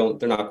sudden,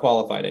 they're not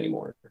qualified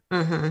anymore.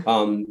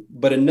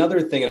 But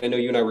another thing, and I know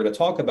you and I were going to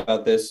talk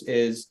about this,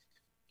 is,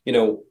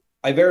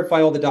 I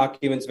verify all the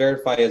documents,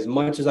 verify as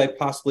much as I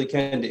possibly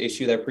can to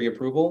issue that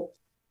pre-approval.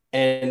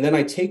 And then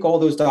I take all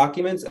those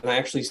documents and I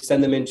actually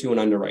send them into an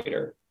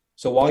underwriter.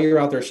 So while you're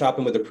out there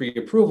shopping with a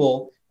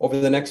pre-approval, over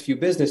the next few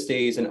business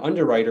days, an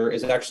underwriter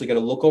is actually going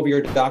to look over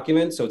your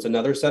documents. So it's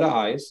another set of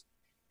eyes.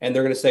 And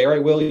they're going to say, all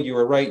right, Will, you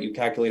were right. You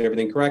calculated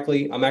everything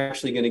correctly. I'm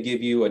actually going to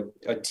give you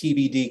a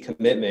TBD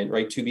commitment,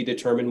 right? To be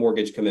determined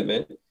mortgage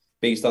commitment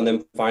based on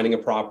them finding a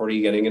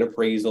property, getting an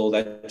appraisal,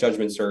 that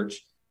judgment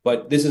search.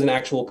 But this is an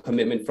actual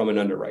commitment from an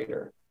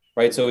underwriter,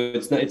 right? So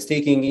it's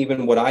taking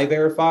even what I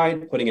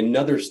verified, putting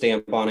another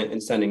stamp on it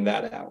and sending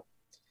that out.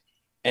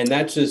 And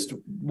that's just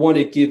one,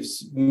 it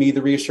gives me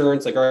the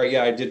reassurance, like, all right,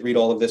 yeah, I did read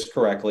all of this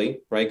correctly,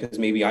 right? Because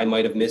maybe I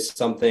might have missed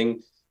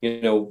something,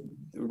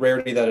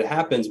 rarity that it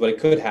happens, but it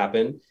could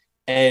happen.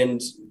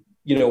 And,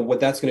 what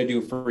that's going to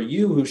do for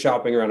you who's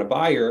shopping around a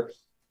buyer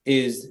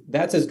is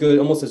that's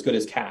almost as good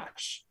as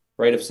cash,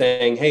 right? Of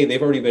saying, hey,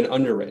 they've already been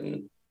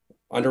underwritten.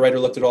 Underwriter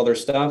looked at all their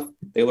stuff.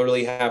 They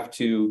literally have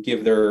to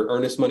give their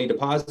earnest money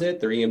deposit,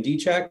 their EMD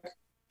check,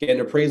 get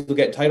an appraisal,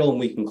 get title, and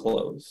we can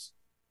close.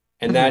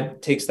 And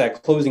that takes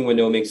that closing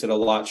window, makes it a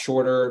lot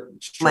shorter,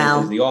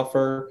 strengthens the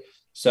offer.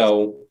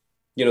 So,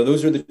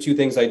 those are the two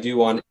things I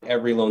do on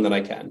every loan that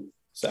I can.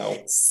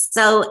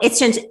 So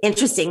it's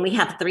interesting. We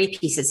have three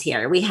pieces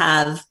here. We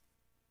have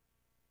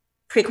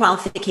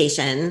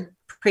pre-qualification,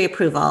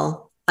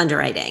 pre-approval,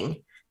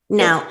 underwriting.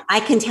 Now, I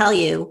can tell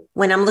you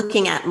when I'm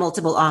looking at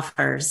multiple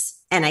offers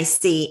and I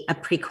see a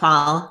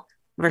pre-qual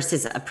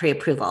versus a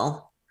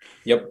pre-approval,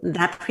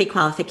 that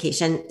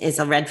pre-qualification is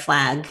a red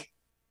flag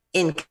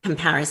in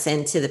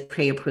comparison to the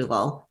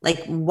pre-approval.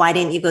 Like, why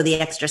didn't you go the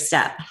extra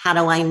step? How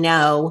do I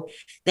know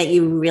that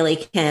you really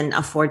can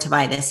afford to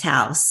buy this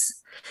house?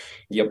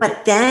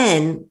 But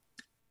then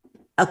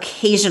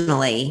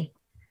occasionally,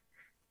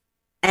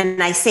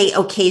 and I say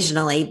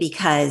occasionally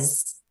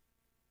because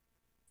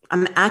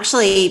I'm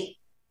actually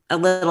a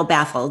little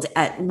baffled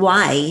at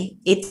why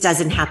it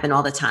doesn't happen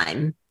all the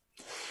time.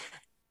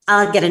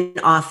 I'll get an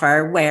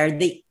offer where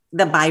the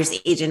buyer's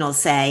agent will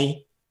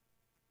say,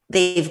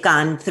 they've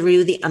gone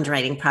through the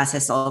underwriting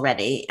process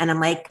already. And I'm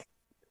like,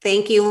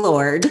 thank you,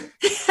 Lord.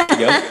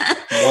 Yep.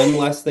 One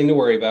less thing to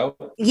worry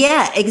about.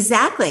 Yeah,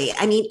 exactly.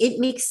 I mean, it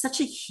makes such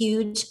a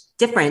huge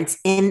difference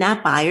in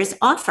that buyer's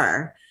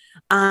offer.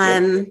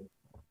 Yep.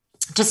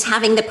 Just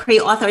having the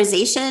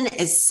pre-authorization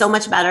is so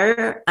much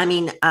better. I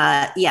mean,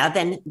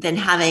 than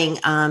having,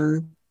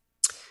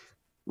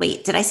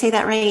 wait, did I say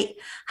that right?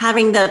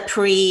 Having the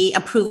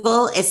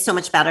pre-approval is so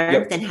much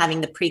better than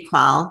having the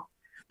pre-qual.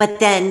 But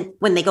then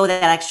when they go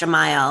that extra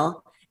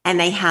mile and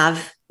they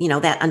have,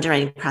 that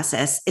underwriting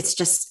process,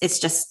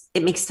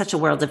 it makes such a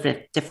world of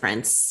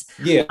difference.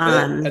 Yeah.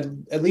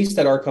 At least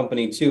at our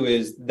company too,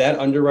 is that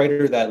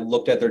underwriter that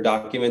looked at their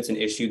documents and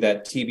issued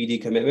that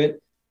TBD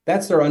commitment,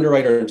 that's their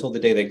underwriter until the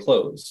day they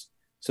close.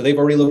 So they've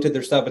already looked at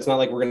their stuff. It's not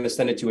like we're going to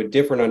send it to a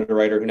different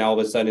underwriter who now all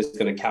of a sudden is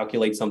going to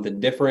calculate something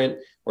different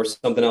or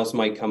something else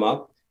might come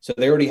up. So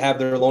they already have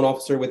their loan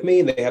officer with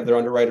me. They have their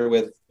underwriter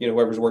with,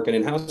 whoever's working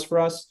in-house for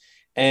us.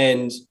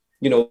 And,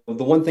 the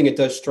one thing it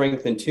does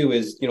strengthen too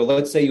is,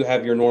 let's say you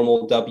have your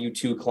normal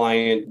W-2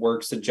 client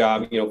works a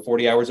job,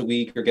 40 hours a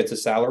week or gets a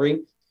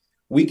salary.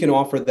 We can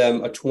offer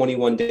them a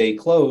 21-day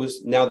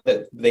close now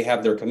that they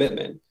have their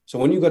commitment. So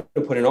when you go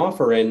to put an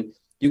offer in,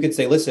 you could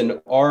say,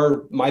 listen,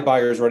 my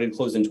buyer is ready to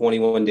close in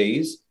 21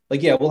 days.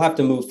 Like, yeah, we'll have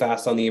to move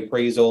fast on the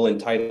appraisal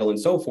and title and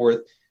so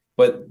forth,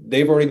 but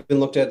they've already been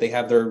looked at. They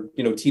have their,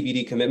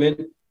 TBD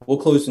commitment. We'll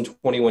close in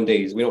 21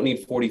 days. We don't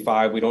need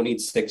 45. We don't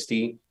need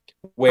 60,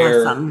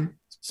 where Awesome.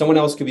 Someone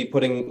else could be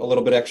putting a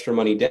little bit extra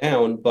money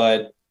down,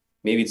 but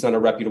maybe it's not a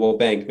reputable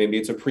bank. Maybe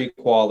it's a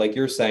pre-qual, like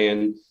you're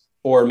saying,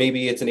 or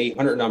maybe it's an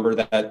 800 number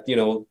that,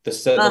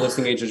 the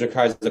listing agent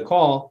requires a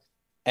call.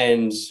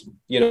 And,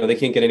 they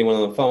can't get anyone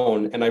on the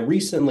phone. And I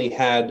recently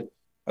had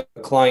a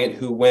client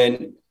who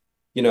went,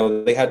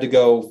 they had to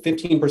go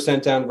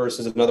 15% down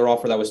versus another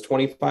offer that was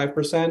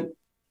 25%.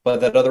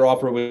 But that other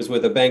offer was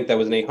with a bank that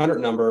was an 800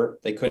 number.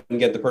 They couldn't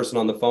get the person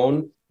on the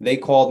phone. They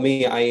called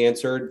me, I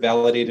answered,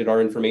 validated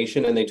our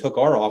information, and they took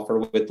our offer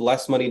with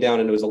less money down.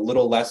 And it was a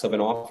little less of an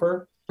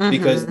offer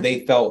because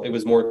they felt it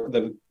was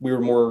we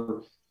were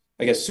more,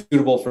 I guess,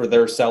 suitable for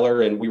their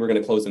seller, and we were going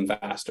to close them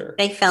faster.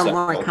 They felt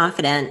more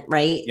confident,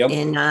 right? Yep.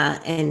 In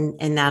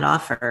that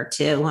offer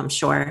too, I'm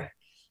sure.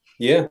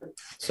 Yeah.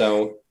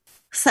 So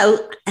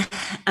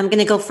I'm going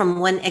to go from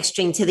one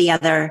extreme to the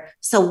other.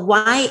 So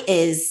why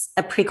is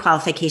a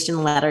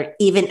pre-qualification letter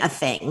even a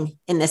thing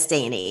in this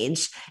day and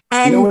age?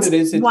 And what it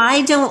is?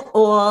 Why don't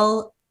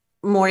all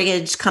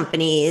mortgage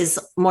companies,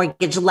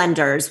 mortgage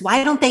lenders,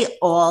 why don't they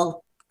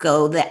all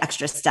go the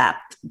extra step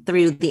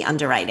through the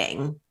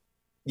underwriting?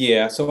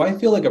 Yeah. So I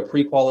feel like a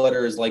pre-qual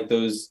letter is like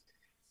those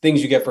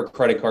things you get for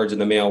credit cards in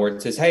the mail where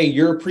it says, hey,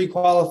 you're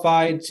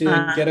pre-qualified to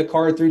get a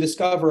card through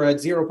Discover at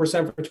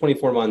 0% for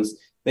 24 months.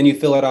 Then you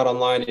fill it out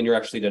online and you're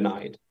actually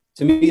denied.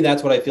 To me,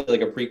 that's what I feel like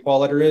a pre-qual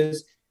letter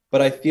is.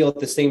 But I feel at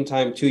the same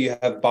time, too, you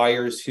have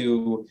buyers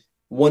who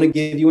want to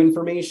give you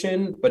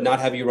information, but not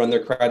have you run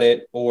their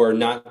credit or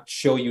not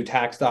show you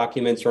tax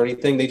documents or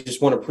anything. They just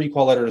want a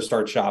pre-qual letter to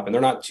start shopping.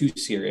 They're not too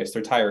serious.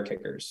 They're tire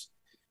kickers,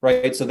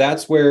 right? So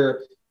that's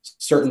where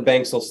certain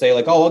banks will say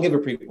like, oh, I'll give a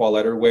pre-qual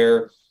letter,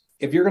 where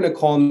if you're going to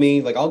call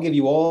me, like I'll give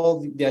you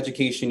all the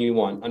education you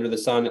want under the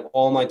sun,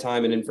 all my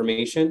time and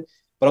information,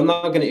 but I'm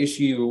not going to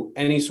issue you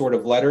any sort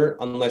of letter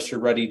unless you're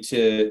ready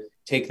to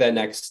take that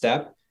next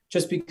step.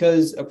 Just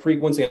because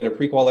once again, a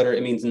pre-qual letter,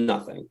 it means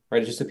nothing,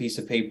 right? It's just a piece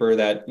of paper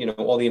that,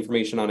 all the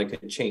information on it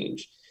could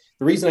change.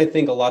 The reason I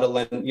think a lot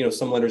of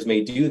some lenders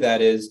may do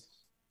that is,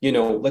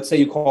 let's say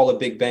you call a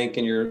big bank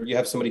and you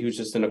have somebody who's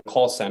just in a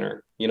call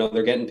center,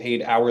 they're getting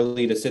paid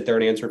hourly to sit there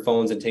and answer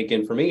phones and take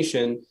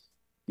information.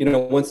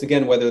 Once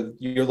again, whether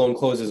your loan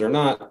closes or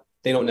not,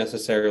 they don't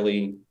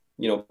necessarily,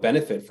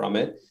 benefit from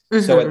it.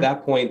 Mm-hmm. So at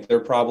that point, they're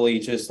probably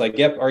just like,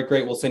 yep, all right,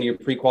 great. We'll send you a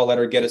pre-qual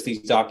letter, get us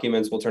these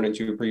documents. We'll turn it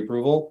into a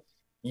pre-approval.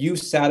 You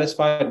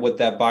satisfied what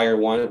that buyer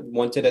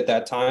wanted at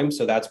that time.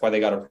 So that's why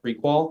they got a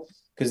pre-qual,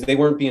 because they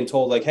weren't being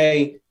told like,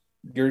 hey,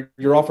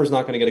 your offer is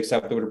not going to get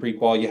accepted with a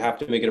pre-qual. You have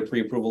to make it a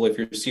pre-approval if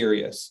you're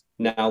serious.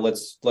 Now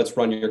let's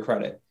run your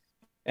credit.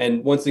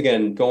 And once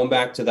again, going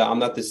back to I'm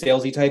not the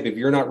salesy type. If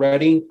you're not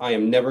ready, I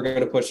am never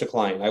going to push a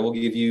client. I will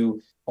give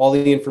you all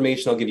the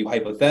information. I'll give you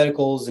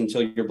hypotheticals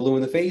until you're blue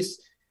in the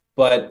face.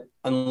 But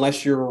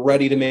unless you're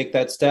ready to make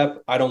that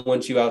step, I don't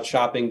want you out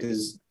shopping,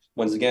 because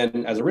once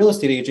again, as a real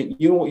estate agent,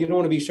 you don't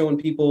want to be showing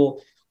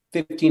people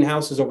 15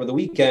 houses over the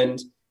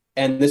weekend,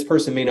 and this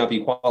person may not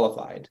be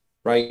qualified,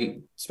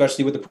 right?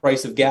 Especially with the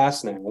price of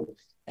gas now,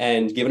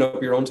 and giving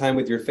up your own time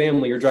with your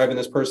family, you're driving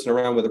this person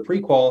around with a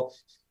pre-qual.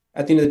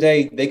 At the end of the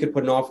day, they could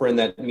put an offer in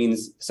that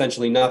means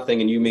essentially nothing,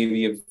 and you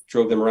maybe have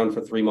drove them around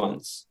for 3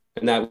 months.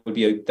 And that would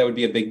be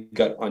a big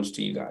gut punch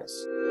to you guys.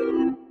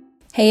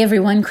 Hey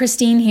everyone,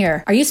 Christine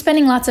here. Are you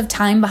spending lots of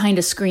time behind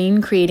a screen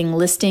creating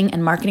listing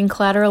and marketing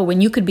collateral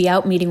when you could be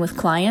out meeting with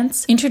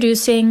clients?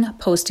 Introducing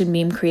Post and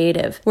Beam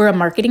Creative. We're a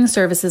marketing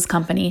services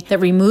company that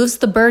removes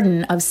the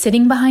burden of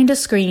sitting behind a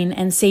screen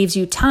and saves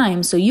you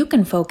time so you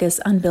can focus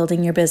on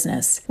building your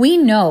business. We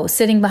know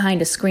sitting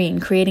behind a screen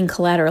creating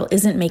collateral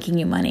isn't making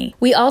you money.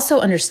 We also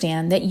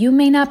understand that you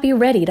may not be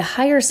ready to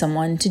hire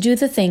someone to do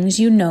the things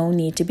you know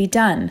need to be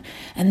done.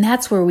 And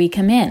that's where we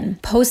come in.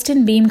 Post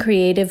and Beam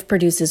Creative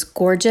produces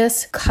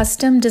gorgeous,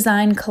 custom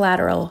designed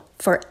collateral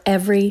for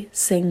every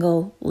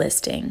single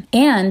listing.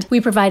 And we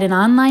provide an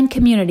online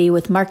community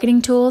with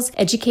marketing tools,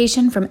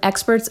 education from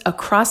experts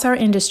across our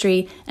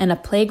industry, and a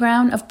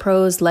playground of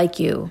pros like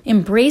you.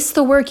 Embrace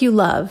the work you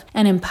love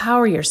and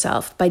empower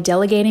yourself by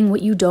delegating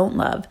what you don't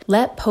love.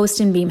 Let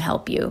Post and Beam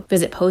help you.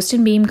 Visit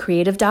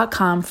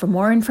postandbeamcreative.com for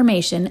more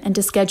information and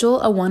to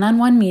schedule a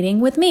one-on-one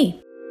meeting with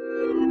me.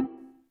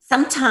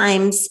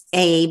 Sometimes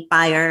a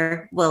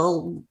buyer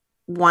will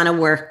want to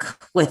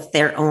work with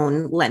their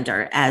own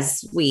lender,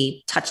 as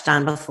we touched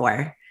on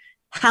before.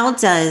 How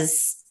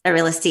does a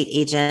real estate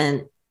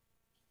agent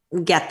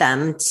get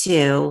them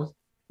to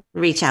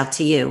reach out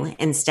to you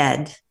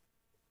instead?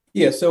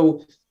 Yeah,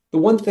 so the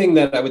one thing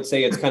that I would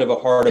say it's kind of a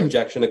hard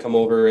objection to come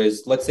over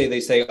is, let's say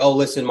they say, oh,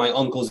 listen, my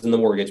uncle's in the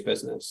mortgage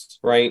business,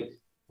 right?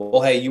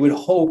 Well, hey, you would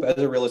hope as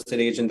a real estate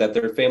agent that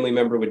their family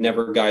member would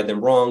never guide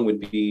them wrong,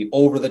 would be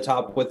over the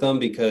top with them,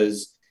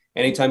 because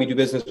anytime you do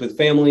business with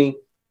family,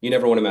 you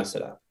never want to mess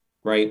it up,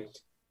 right?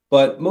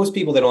 But most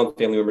people, they don't have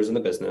family members in the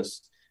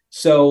business.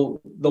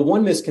 So the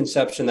one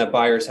misconception that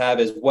buyers have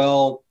is,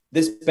 well,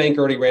 this bank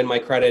already ran my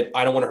credit.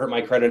 I don't want to hurt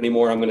my credit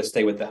anymore. I'm going to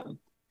stay with them.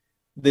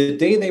 The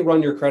day they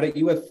run your credit,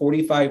 you have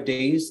 45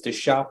 days to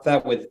shop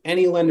that with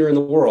any lender in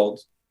the world,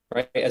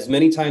 right? As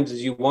many times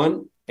as you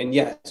want. And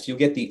yes, you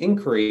get the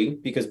inquiry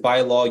because by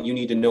law, you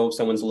need to know if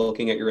someone's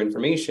looking at your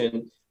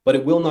information, but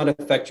it will not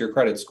affect your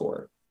credit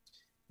score.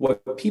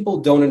 What people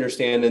don't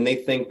understand, and they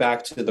think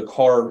back to the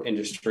car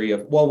industry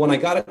of, well, when I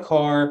got a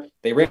car,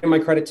 they ran my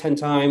credit 10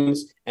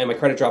 times and my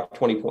credit dropped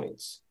 20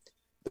 points.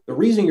 The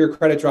reason your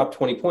credit dropped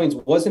 20 points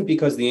wasn't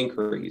because the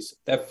inquiries.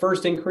 That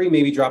first inquiry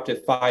maybe dropped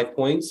it 5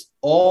 points.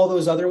 All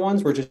those other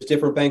ones were just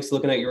different banks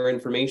looking at your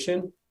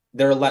information.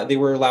 They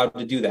were allowed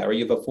to do that, or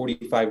you have a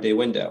 45-day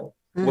window.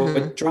 Mm-hmm.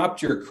 What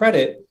dropped your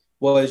credit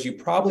was you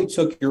probably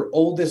took your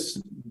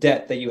oldest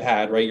debt that you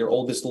had, right? Your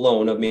oldest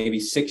loan of maybe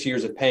 6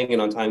 years of paying it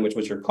on time, which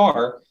was your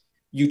car.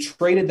 You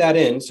traded that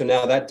in. So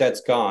now that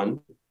debt's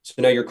gone.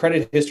 So now your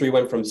credit history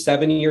went from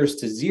 7 years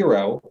to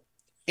 0,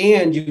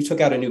 and you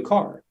took out a new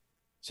car.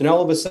 So now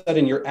all of a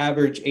sudden your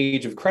average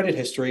age of credit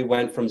history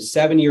went from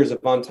 7 years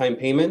of on-time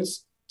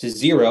payments to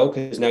 0,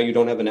 because now you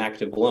don't have an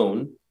active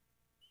loan.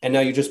 And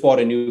now you just bought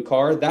a new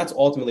car. That's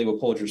ultimately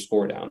what pulled your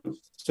score down.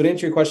 So to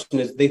answer your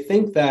question is, they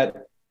think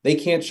that they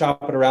can't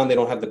shop it around. They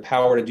don't have the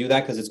power to do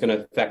that because it's going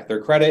to affect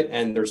their credit.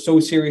 And they're so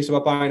serious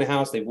about buying a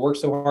house. They've worked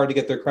so hard to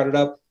get their credit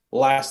up.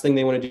 Last thing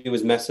they want to do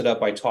is mess it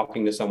up by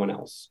talking to someone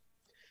else.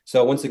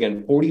 So once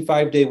again,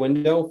 45-day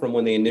window from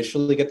when they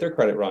initially get their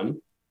credit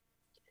run.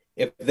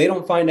 If they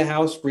don't find a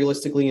house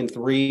realistically in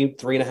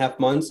 3.5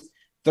 months,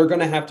 they're going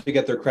to have to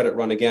get their credit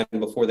run again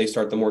before they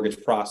start the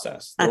mortgage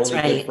process. They're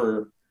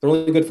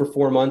only good for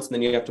 4 months, and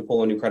then you have to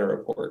pull a new credit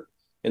report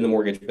in the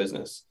mortgage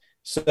business.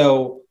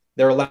 So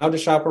they're allowed to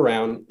shop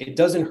around. It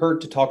doesn't hurt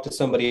to talk to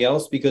somebody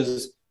else,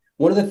 because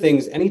one of the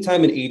things,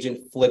 anytime an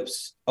agent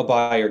flips a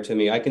buyer to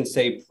me, I can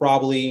say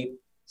probably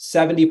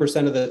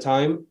 70% of the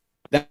time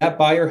that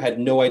buyer had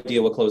no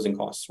idea what closing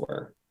costs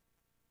were.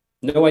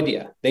 No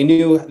idea. They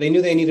knew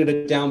they needed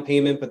a down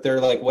payment, but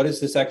they're like, what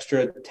is this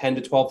extra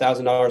 $10,000 to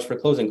 $12,000 for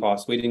closing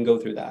costs? We didn't go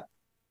through that.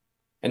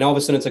 And all of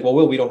a sudden it's like,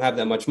 well, we don't have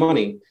that much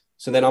money.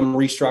 So then I'm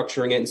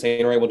restructuring it and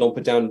saying, all right, well, don't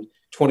put down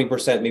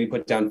 20%, maybe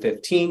put down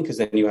 15%, because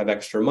then you have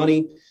extra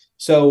money.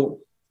 So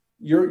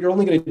you're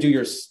only going to do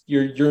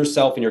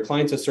yourself and your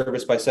clients a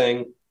service by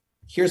saying,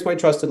 here's my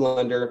trusted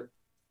lender,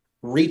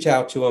 reach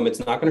out to him. It's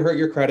not going to hurt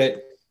your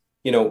credit.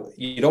 You know,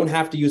 you don't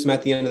have to use him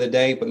at the end of the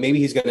day, but maybe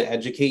he's going to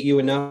educate you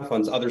enough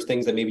on other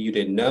things that maybe you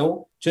didn't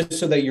know, just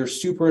so that you're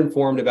super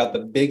informed about the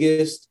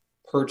biggest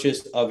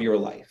purchase of your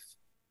life,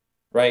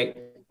 right?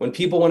 When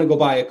people want to go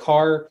buy a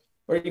car,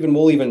 or even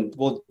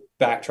we'll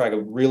backtrack a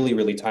really,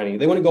 really tiny,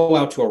 they want to go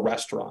out to a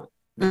restaurant.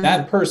 Mm-hmm.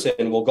 That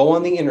person will go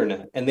on the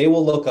internet and they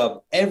will look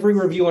up every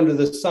review under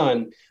the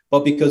sun.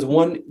 But because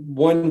one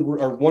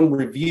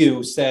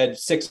review said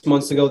 6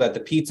 months ago that the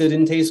pizza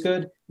didn't taste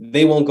good,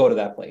 they won't go to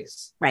that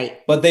place.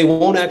 Right. But they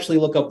won't actually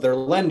look up their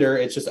lender.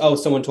 It's just, oh,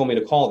 someone told me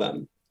to call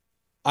them.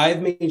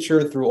 I've made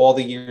sure through all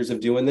the years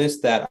of doing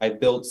this that I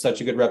built such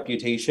a good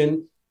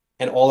reputation,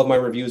 and all of my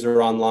reviews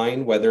are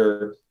online,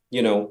 whether,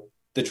 you know,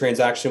 the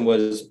transaction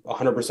was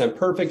 100%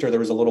 perfect or there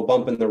was a little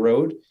bump in the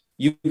road.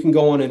 You can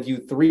go on and view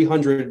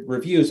 300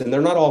 reviews, and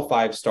they're not all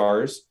 5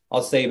 stars.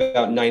 I'll say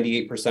about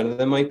 98% of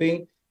them might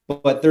be.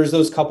 But there's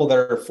those couple that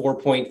are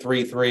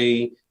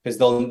 4.33 because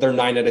they're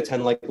 9 out of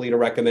 10 likely to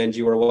recommend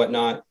you or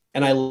whatnot.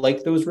 And I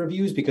like those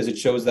reviews because it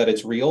shows that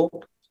it's real.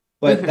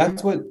 But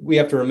that's what we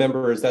have to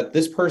remember, is that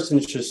this person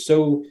is just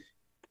so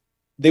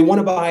they want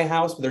to buy a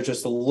house, but they're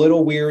just a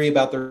little weary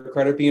about their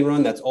credit being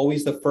run. That's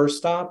always the first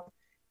stop.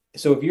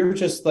 So if you're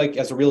just like,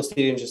 as a real estate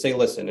agent, just say,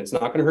 listen, it's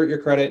not going to hurt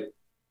your credit,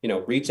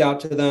 reach out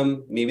to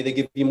them. Maybe they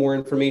give you more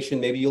information.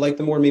 Maybe you like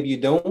them more, maybe you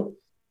don't,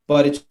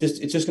 but it's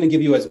just going to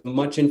give you as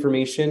much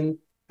information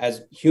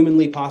as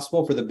humanly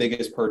possible for the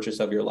biggest purchase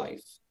of your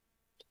life.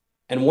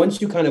 And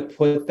once you kind of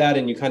put that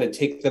and you kind of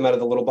take them out of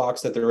the little box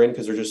that they're in,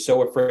 because they're just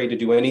so afraid to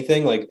do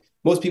anything. Like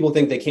most people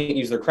think they can't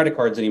use their credit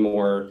cards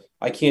anymore.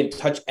 I can't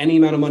touch any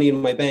amount of money in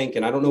my bank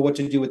and I don't know what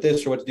to do with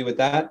this or what to do with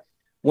that.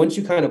 Once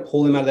you kind of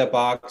pull them out of that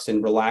box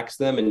and relax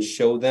them and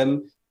show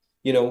them,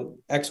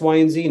 X, Y,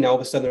 and Z, now all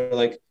of a sudden they're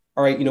like,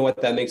 all right, you know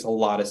what? That makes a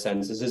lot of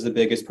sense. This is the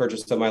biggest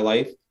purchase of my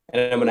life.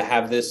 And I'm going to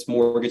have this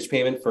mortgage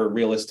payment for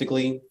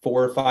realistically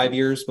 4 or 5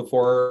 years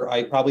before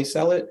I probably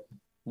sell it.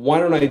 Why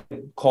don't I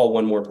call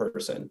one more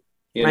person?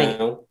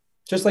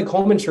 Just like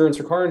home insurance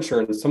or car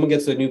insurance, someone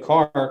gets a new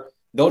car,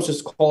 they'll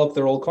just call up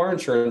their old car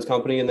insurance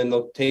company and then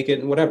they'll take it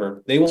and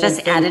whatever. They won't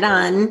just add it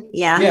on.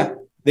 Yeah.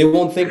 They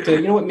won't think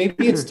to,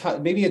 maybe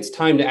it's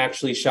time to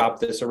actually shop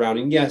this around.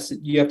 And yes,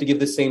 you have to give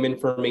the same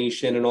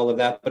information and all of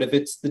that. But if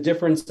it's the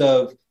difference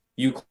of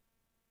you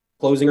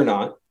closing or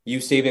not,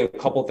 you saving a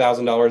couple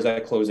 $1,000s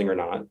at closing or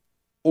not,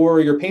 or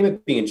your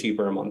payment being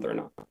cheaper a month or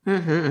not.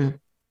 Mm-hmm.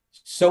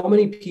 So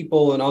many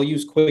people, and I'll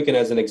use Quicken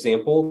as an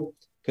example,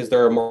 because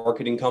they're a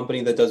marketing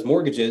company that does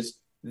mortgages.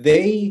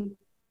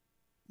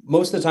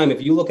 Most of the time,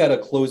 if you look at a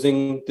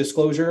closing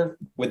disclosure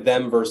with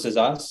them versus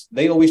us,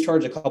 they always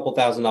charge a couple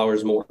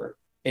 $1,000s more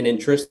in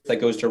interest that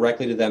goes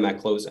directly to them at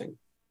closing.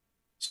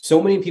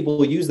 So many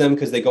people use them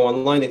because they go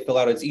online, they fill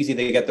out, it's easy,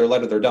 they get their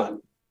letter, they're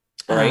done.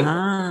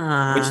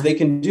 Right? Which they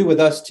can do with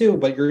us too,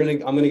 but I'm going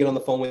to get on the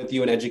phone with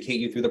you and educate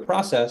you through the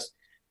process.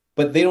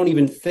 But they don't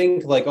even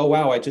think like, oh,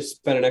 wow, I just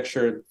spent an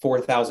extra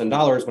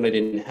 $4,000 when I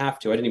didn't have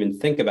to. I didn't even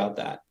think about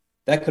that.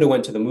 That could have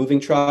went to the moving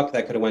truck.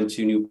 That could have went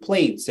to new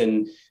plates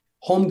and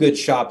home goods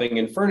shopping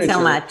and furniture.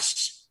 So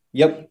much.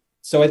 Yep.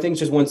 So I think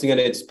just once again,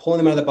 it's pulling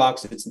them out of the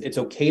box. It's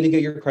okay to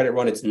get your credit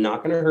run. It's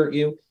not going to hurt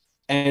you.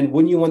 And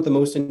wouldn't you want the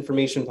most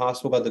information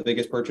possible about the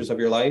biggest purchase of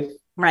your life?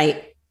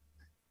 Right.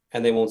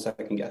 And they won't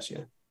second guess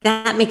you.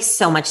 That makes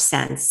so much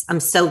sense. I'm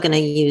so going to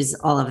use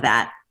all of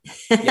that.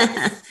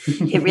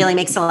 It really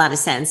makes a lot of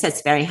sense.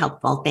 That's very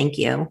helpful. Thank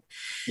you.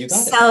 You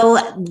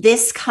got it.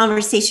 This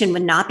conversation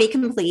would not be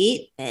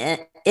complete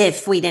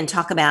if we didn't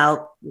talk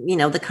about,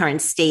 the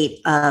current state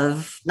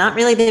of not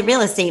really the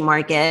real estate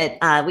market.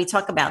 We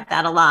talk about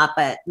that a lot,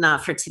 but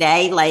not for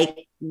today.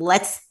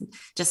 Let's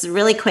just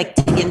really quick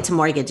dig into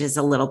mortgages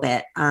a little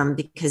bit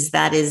because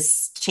that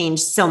has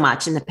changed so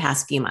much in the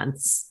past few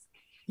months.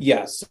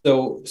 Yes.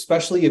 So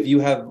especially if you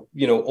have,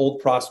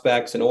 old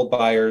prospects and old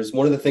buyers,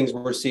 one of the things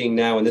we're seeing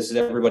now, and this is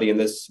everybody in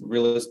this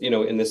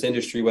in this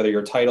industry, whether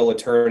you're title,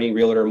 attorney,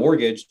 realtor,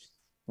 mortgage,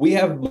 we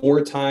have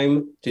more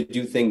time to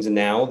do things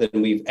now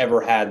than we've ever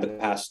had the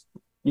past,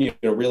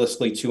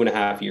 realistically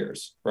 2.5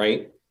 years.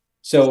 Right.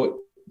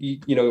 So,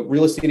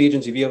 real estate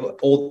agents, if you have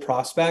old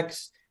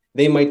prospects,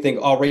 they might think,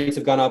 oh, rates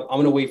have gone up. I'm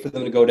going to wait for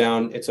them to go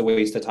down. It's a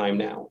waste of time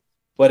now.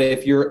 But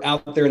if you're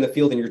out there in the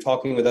field and you're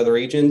talking with other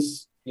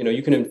agents,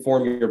 you can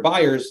inform your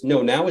buyers,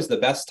 no, now is the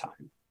best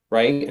time,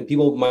 right? And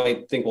people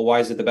might think, well, why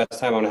is it the best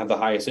time? I want to have the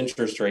highest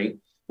interest rate.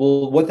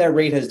 Well, what that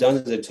rate has done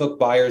is it took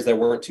buyers that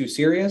weren't too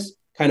serious,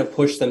 kind of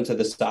pushed them to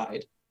the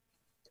side.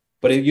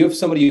 But if you have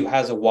somebody who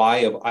has a why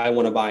of, I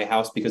want to buy a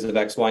house because of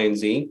X, Y, and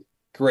Z,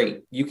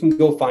 great. You can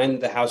go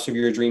find the house of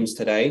your dreams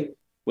today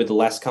with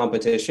less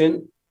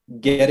competition,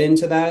 get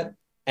into that.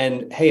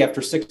 And hey,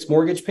 after 6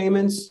 mortgage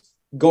payments,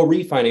 go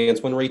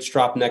refinance when rates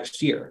drop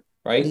next year.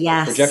 Right?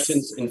 Yes.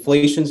 Projections,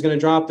 inflation is going to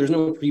drop. There's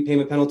no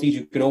prepayment penalties.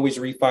 You can always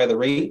refi the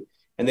rate.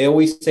 And they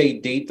always say,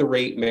 date the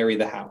rate, marry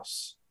the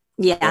house.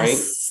 Yes.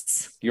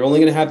 Right? You're only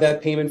going to have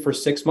that payment for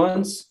 6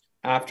 months.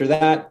 After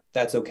that,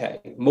 that's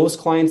okay. Most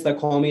clients that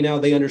call me now,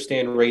 they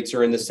understand rates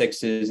are in the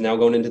 6s, now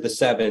going into the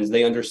 7s.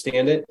 They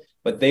understand it,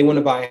 but they want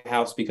to buy a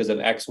house because of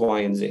X, Y,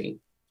 and Z.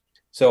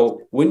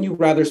 So wouldn't you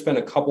rather spend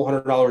a couple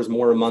 $100s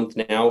more a month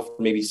now for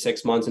maybe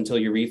 6 months until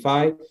you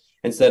refi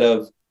instead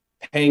of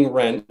paying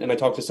rent? And I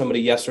talked to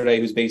somebody yesterday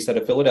who's based out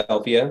of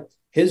Philadelphia.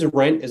 His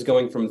rent is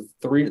going from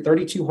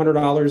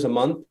 $3,200 a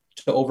month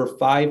to over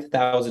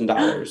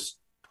 $5,000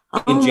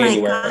 in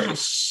January. My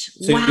gosh.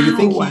 So wow.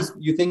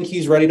 you think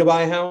he's ready to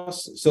buy a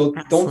house? So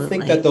Absolutely. Don't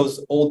think that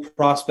those old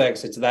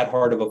prospects, it's that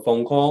hard of a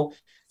phone call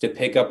to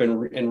pick up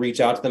and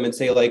reach out to them and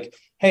say like,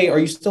 hey, are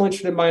you still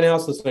interested in buying a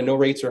house? Listen, I know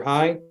rates are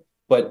high,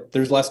 but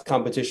there's less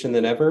competition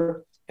than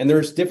ever. And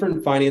there's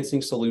different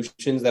financing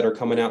solutions that are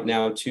coming out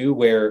now too,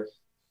 where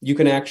you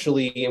can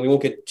actually, and we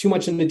won't get too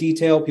much into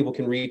detail, people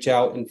can reach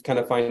out and kind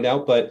of find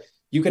out, but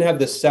you can have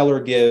the seller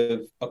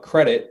give a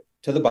credit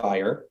to the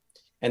buyer.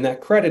 And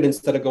that credit,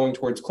 instead of going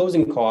towards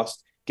closing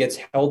costs, gets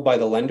held by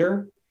the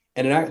lender.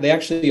 And they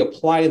actually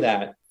apply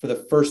that for the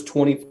first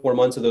 24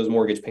 months of those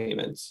mortgage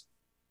payments.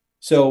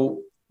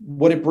 So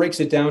what it breaks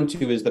it down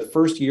to is the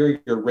first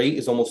year, your rate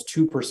is almost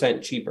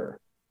 2%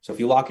 cheaper. So if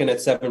you lock in at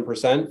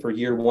 7% for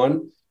year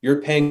one,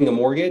 you're paying a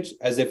mortgage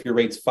as if your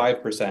rate's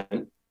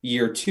 5%.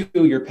 Year 2,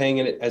 you're paying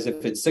it as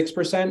if it's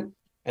 6%.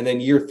 And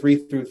then year 3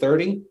 through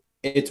 30,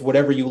 it's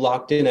whatever you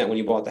locked in at when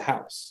you bought the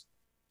house.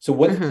 So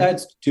what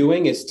that's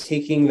doing is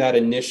taking that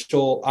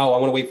initial, I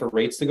want to wait for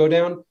rates to go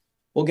down.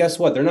 Well, guess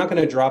what? They're not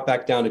going to drop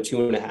back down to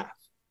 2.5,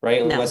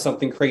 right? Unless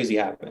something crazy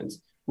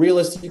happens.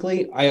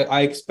 Realistically,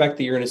 I expect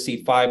that you're going to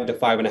see 5 to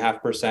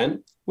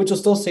 5.5%, which will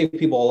still save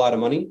people a lot of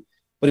money.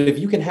 But if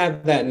you can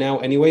have that now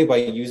anyway, by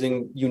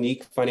using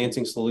unique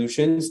financing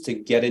solutions to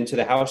get into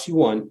the house you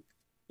want,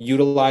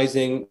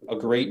 utilizing a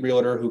great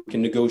realtor who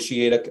can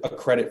negotiate a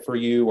credit for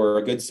you or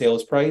a good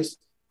sales price,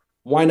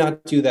 why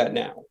not do that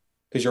now?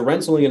 Because your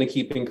rent's only going to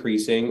keep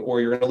increasing,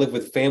 or you're going to live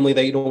with family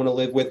that you don't want to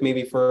live with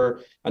maybe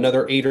for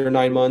another 8 or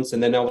 9 months.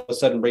 And then all of a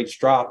sudden rates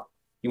drop.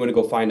 You want to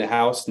go find a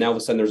house. Now all of a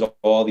sudden there's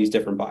all these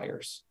different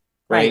buyers,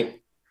 right?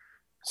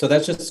 So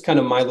that's just kind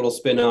of my little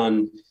spin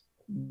on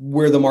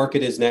where the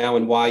market is now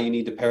and why you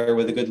need to pair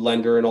with a good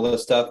lender and all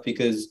this stuff,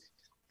 because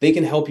they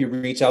can help you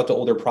reach out to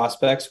older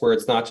prospects where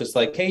it's not just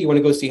like, hey, you want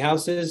to go see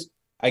houses?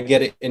 I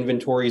get it.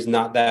 Inventory is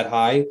not that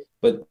high,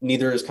 but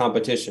neither is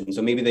competition.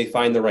 So maybe they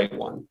find the right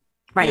one.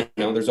 Right.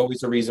 You know, there's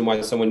always a reason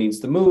why someone needs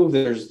to move.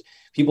 There's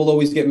people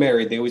always get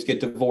married. They always get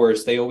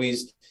divorced. They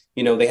always,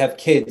 they have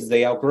kids.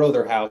 They outgrow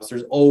their house.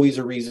 There's always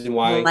a reason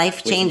why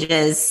life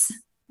changes,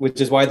 which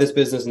is why this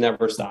business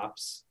never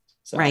stops.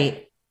 So.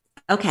 Right.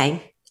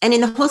 Okay. And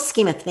in the whole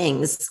scheme of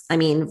things, I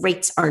mean,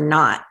 rates are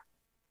not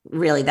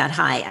really that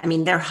high. I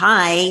mean, they're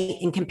high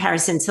in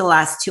comparison to the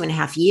last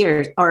 2.5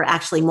 years, or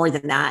actually more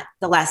than that.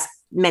 The last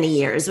many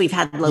years we've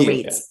had low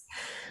rates.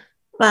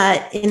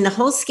 But in the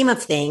whole scheme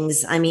of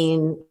things, I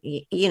mean,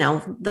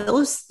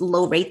 those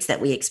low rates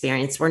that we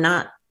experienced were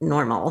not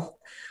normal.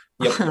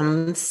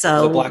 Yep.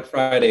 So the Black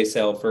Friday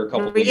sale for a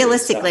couple of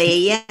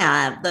realistically, years,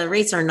 the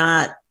rates are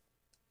not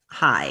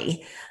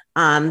high.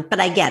 But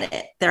I get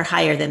it. They're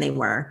higher than they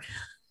were.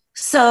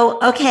 So,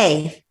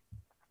 okay.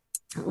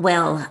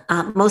 Well,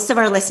 most of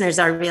our listeners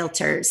are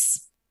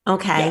realtors.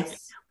 Okay.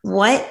 Yes.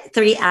 What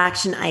 3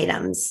 action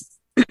items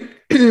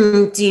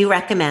do you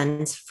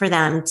recommend for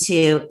them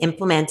to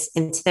implement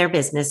into their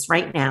business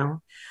right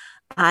now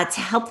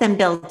to help them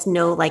build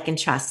know, like, and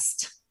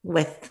trust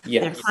with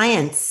their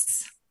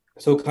clients?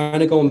 So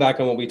kind of going back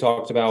on what we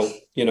talked about,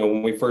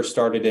 when we first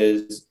started,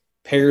 is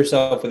pair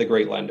yourself with a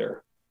great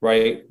lender,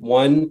 right?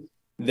 One,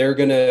 they're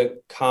going to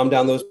calm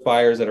down those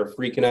buyers that are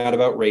freaking out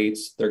about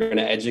rates. They're going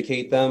to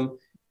educate them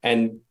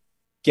and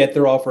get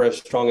their offer as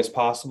strong as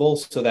possible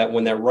so that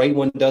when that right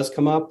one does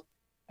come up,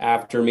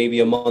 after maybe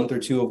a month or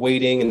 2 of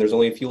waiting, and there's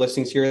only a few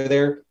listings here or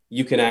there,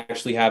 you can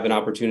actually have an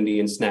opportunity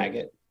and snag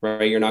it,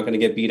 right? You're not going to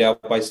get beat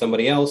out by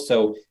somebody else.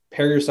 So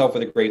pair yourself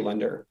with a great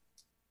lender.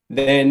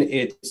 Then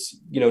it's,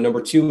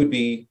 number 2 would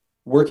be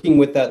working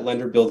with that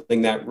lender,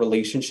 building that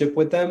relationship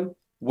with them,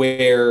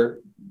 where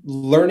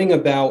learning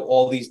about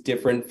all these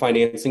different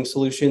financing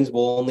solutions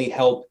will only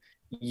help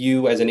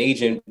you as an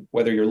agent,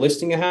 whether you're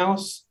listing a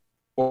house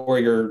or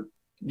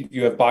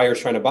you have buyers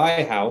trying to buy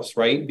a house,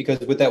 right? Because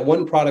with that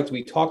one product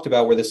we talked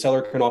about where the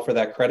seller can offer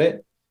that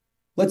credit,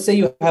 let's say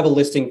you have a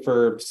listing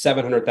for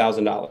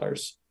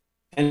 $700,000.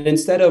 And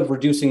instead of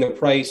reducing the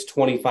price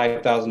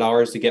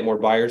 $25,000 to get more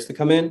buyers to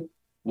come in,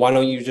 why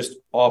don't you just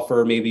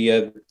offer maybe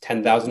a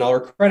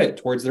 $10,000 credit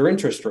towards their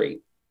interest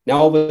rate? Now,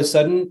 all of a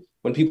sudden,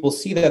 when people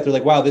see that, they're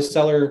like, wow, this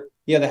seller,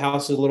 the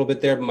house is a little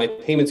bit there, but my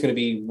payment's going to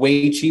be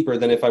way cheaper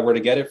than if I were to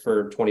get it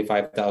for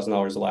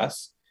 $25,000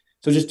 less.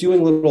 So just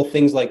doing little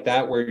things like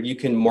that, where you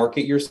can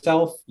market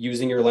yourself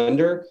using your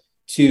lender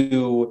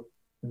to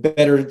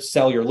better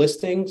sell your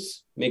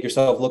listings, make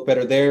yourself look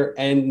better there,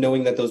 and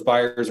knowing that those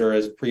buyers are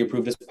as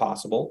pre-approved as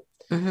possible.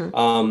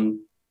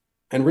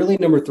 And really,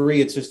 number 3,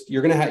 it's just,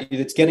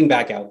 it's getting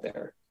back out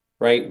there,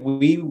 right?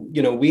 We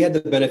had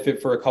the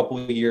benefit for a couple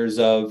of years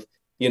of,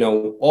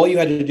 all you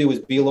had to do was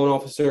be a loan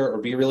officer or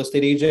be a real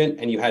estate agent,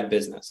 and you had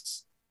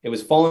business. It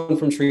was falling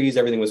from trees,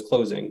 everything was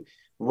closing.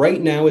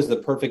 Right now is the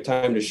perfect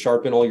time to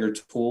sharpen all your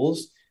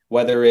tools,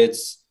 whether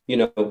it's,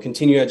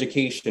 continuing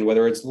education,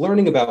 whether it's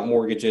learning about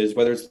mortgages,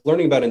 whether it's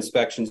learning about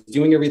inspections,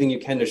 doing everything you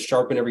can to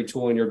sharpen every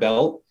tool in your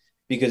belt,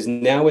 because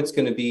now it's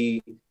going to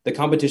be, the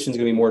competition is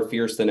going to be more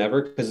fierce than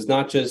ever, because it's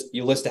not just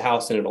you list a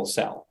house and it'll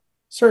sell.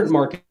 Certain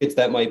markets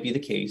that might be the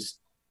case,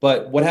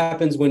 but what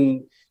happens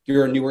when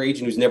you're a newer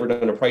agent who's never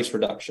done a price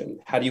reduction?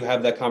 How do you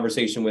have that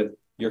conversation with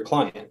your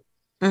client?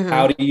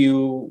 How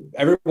do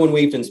everyone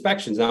waived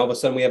inspections. Now all of a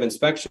sudden we have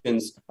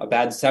inspections, a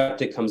bad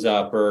septic comes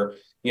up, or,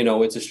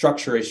 it's a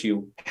structure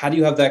issue. How do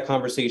you have that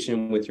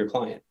conversation with your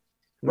client?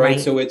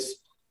 Right. So it's,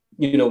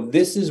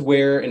 this is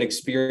where an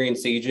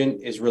experienced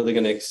agent is really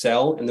going to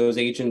excel. And those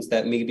agents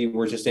that maybe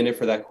were just in it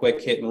for that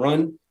quick hit and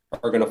run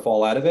are going to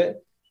fall out of it.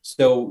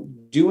 So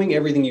doing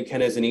everything you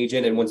can as an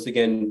agent, and once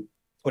again,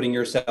 putting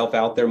yourself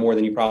out there more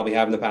than you probably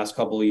have in the past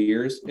couple of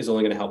years, is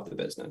only going to help the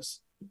business.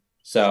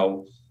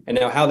 So, and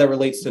now how that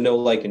relates to know,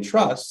 like, and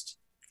trust.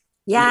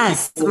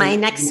 Yes. My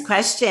next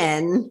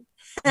question.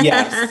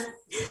 Yes.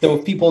 So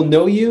if people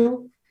know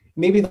you,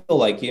 maybe they'll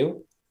like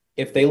you.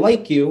 If they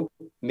like you,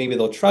 maybe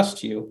they'll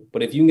trust you.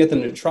 But if you can get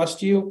them to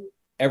trust you,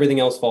 everything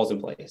else falls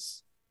in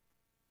place.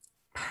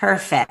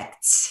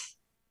 Perfect.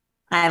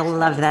 I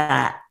love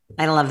that.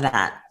 I love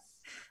that.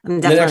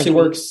 And it actually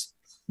works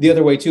the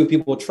other way too.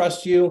 People will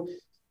trust you,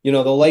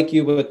 they'll like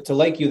you, but to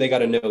like you, they got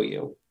to know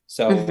you.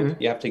 So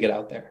you have to get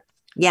out there.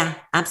 Yeah,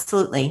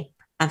 absolutely.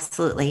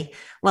 Absolutely.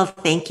 Well,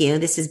 thank you.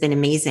 This has been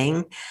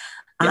amazing.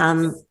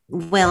 Yes.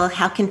 Will,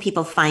 how can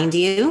people find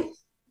you?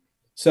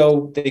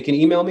 So they can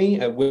email me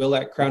at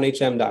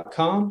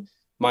will@crownhm.com.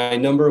 My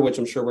number, which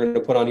I'm sure we're going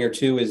to put on here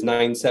too, is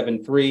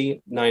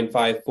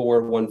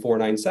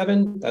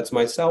 973-954-1497. That's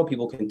my cell.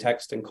 People can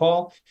text and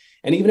call.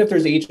 And even if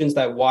there's agents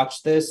that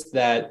watch this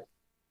that,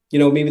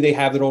 maybe they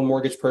have their own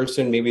mortgage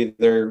person, maybe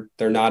they're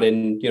not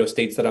in,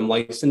 states that I'm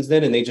licensed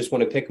in, and they just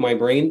want to pick my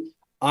brain.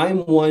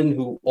 I'm one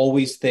who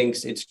always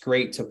thinks it's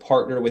great to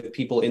partner with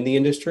people in the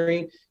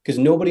industry because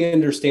nobody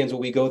understands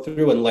what we go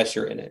through unless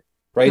you're in it,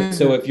 right? Mm-hmm.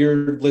 So if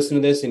you're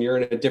listening to this and you're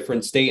in a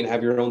different state and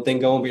have your own thing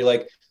going, but you're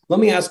like, let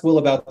me ask Will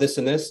about this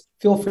and this,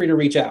 feel free to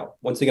reach out.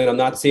 Once again, I'm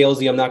not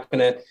salesy. I'm not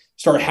going to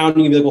start hounding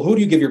you and be like, well, who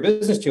do you give your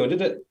business to?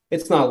 And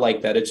it's not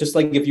like that. It's just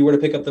like if you were to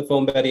pick up the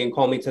phone, Betty, and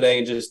call me today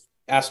and just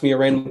ask me a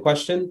random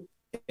question,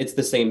 it's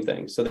the same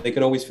thing. So that they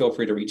can always feel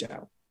free to reach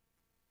out.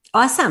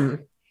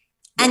 Awesome.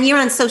 And you're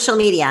on social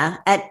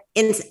media on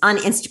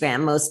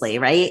Instagram mostly,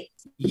 right?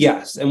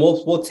 Yes. And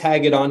we'll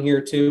tag it on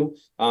here too,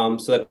 so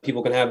that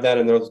people can have that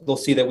and they'll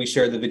see that we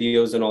share the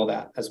videos and all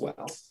that as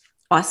well.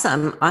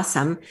 Awesome.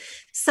 Awesome.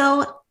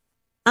 So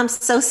I'm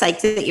so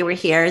psyched that you were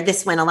here.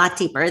 This went a lot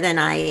deeper than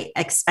I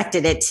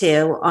expected it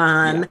to,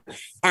 and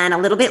a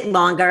little bit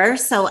longer.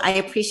 So I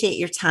appreciate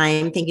your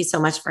time. Thank you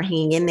so much for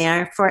hanging in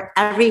there. For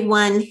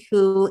everyone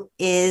who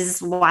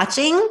is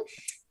watching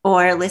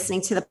or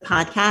listening to the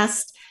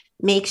podcast,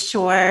 make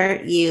sure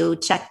you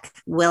check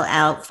Will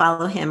out,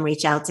 follow him,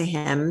 reach out to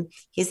him.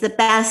 He's the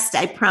best.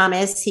 I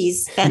promise.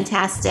 He's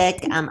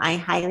fantastic. I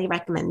highly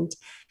recommend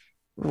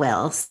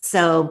Will.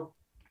 So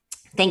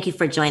thank you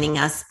for joining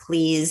us.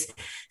 Please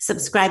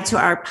subscribe to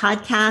our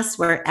podcast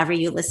wherever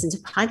you listen to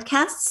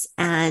podcasts.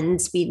 And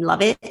we'd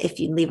love it if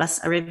you leave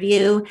us a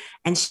review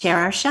and share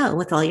our show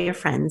with all your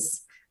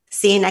friends.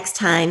 See you next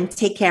time.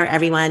 Take care,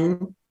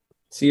 everyone.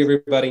 See you,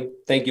 everybody.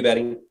 Thank you,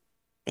 Betty.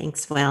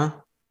 Thanks,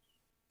 Will.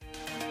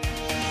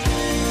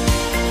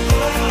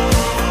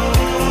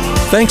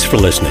 Thanks for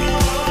listening.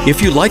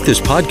 If you like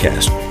this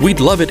podcast, we'd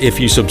love it if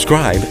you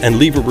subscribe and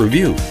leave a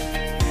review.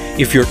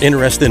 If you're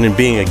interested in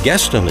being a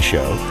guest on the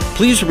show,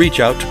 please reach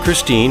out to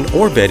Christine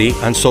or Betty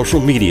on social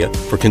media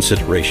for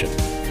consideration.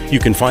 You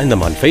can find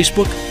them on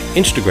Facebook,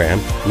 Instagram,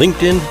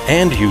 LinkedIn,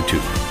 and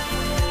YouTube.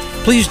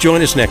 Please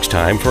join us next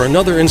time for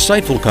another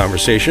insightful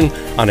conversation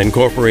on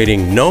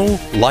incorporating know,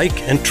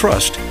 like, and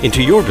trust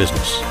into your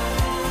business.